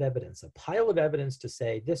preponderance of evidence, a pile of evidence to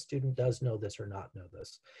say this student does know this or not know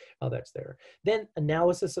this. That's there. Then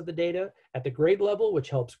analysis of the data at the grade level, which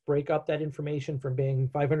helps break up that information from being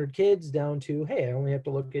 500 kids down to, hey, I only have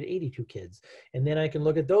to look at 82 kids. And then I can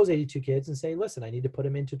look at those 82 kids and say, listen, I need to put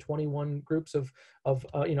them into 21 groups of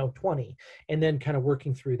 20, and then kind of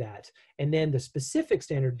working through that. And then the specific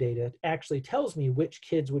standard data actually tells me which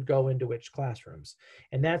kids would go into which classrooms.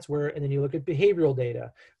 And that's where, and then you look at behavioral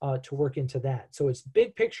data to work into that. So it's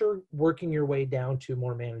big picture, working your way down to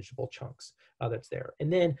more manageable chunks that's there.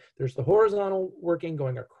 And then there's the horizontal working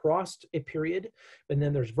going across a period, and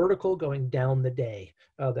then there's vertical going down the day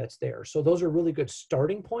that's there. So those are really good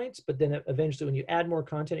starting points, but then eventually when you add more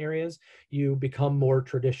content areas, you become more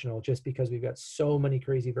traditional just because we've got so many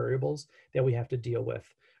crazy variables that we have to deal with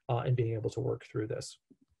in being able to work through this.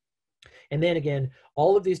 And then again,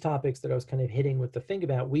 all of these topics that I was kind of hitting with the think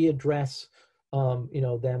about, we address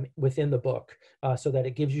them within the book so that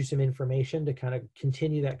it gives you some information to kind of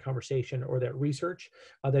continue that conversation or that research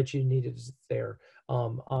that you needed there.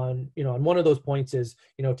 On one of those points is,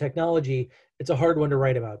 technology, it's a hard one to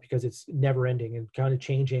write about because it's never ending and kind of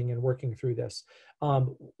changing and working through this.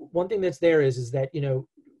 One thing that's there is that,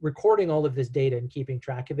 recording all of this data and keeping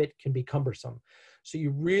track of it can be cumbersome. So you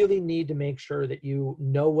really need to make sure that you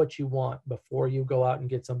know what you want before you go out and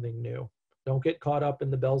get something new. Don't get caught up in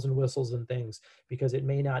the bells and whistles and things because it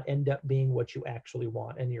may not end up being what you actually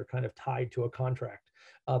want and you're kind of tied to a contract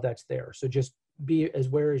that's there. So just be as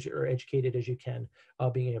aware as you're educated as you can,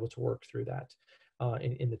 being able to work through that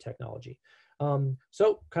in the technology.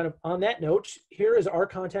 So kind of on that note, here is our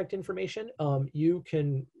contact information. You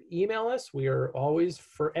can email us. We are always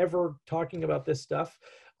forever talking about this stuff.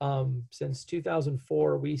 Since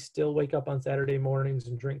 2004, we still wake up on Saturday mornings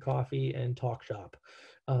and drink coffee and talk shop.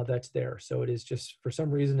 That's there. So it is just for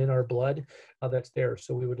some reason in our blood that's there.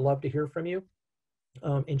 So we would love to hear from you.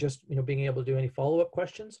 And just being able to do any follow-up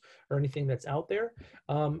questions or anything that's out there.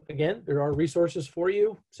 Again, there are resources for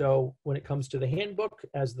you. So when it comes to the handbook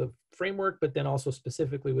as the framework, but then also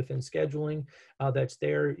specifically within scheduling, that's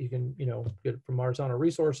there. You can get it from Marzano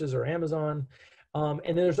Resources or Amazon. And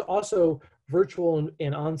then there's also virtual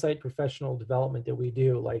and on-site professional development that we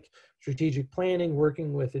do, like strategic planning,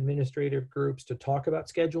 working with administrative groups to talk about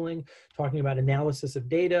scheduling, talking about analysis of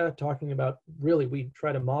data, talking about really, we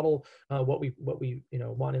try to model what we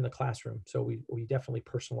want in the classroom. So we definitely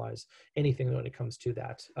personalize anything when it comes to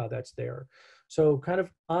that that's there. So kind of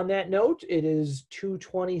on that note, it is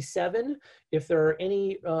 2:27. If there are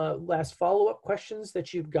any last follow-up questions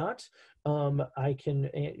that you've got, I can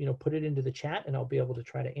put it into the chat and I'll be able to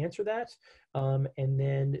try to answer that. And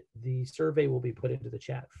then the survey will be put into the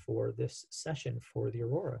chat for this session for the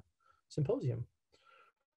Aurora Symposium.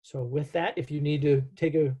 So with that, if you need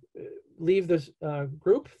to leave this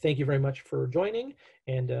group, thank you very much for joining.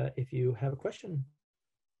 And if you have a question,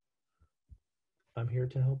 I'm here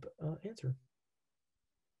to help answer.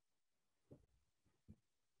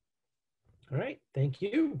 All right, thank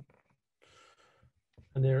you.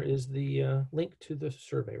 And there is the link to the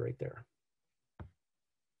survey right there.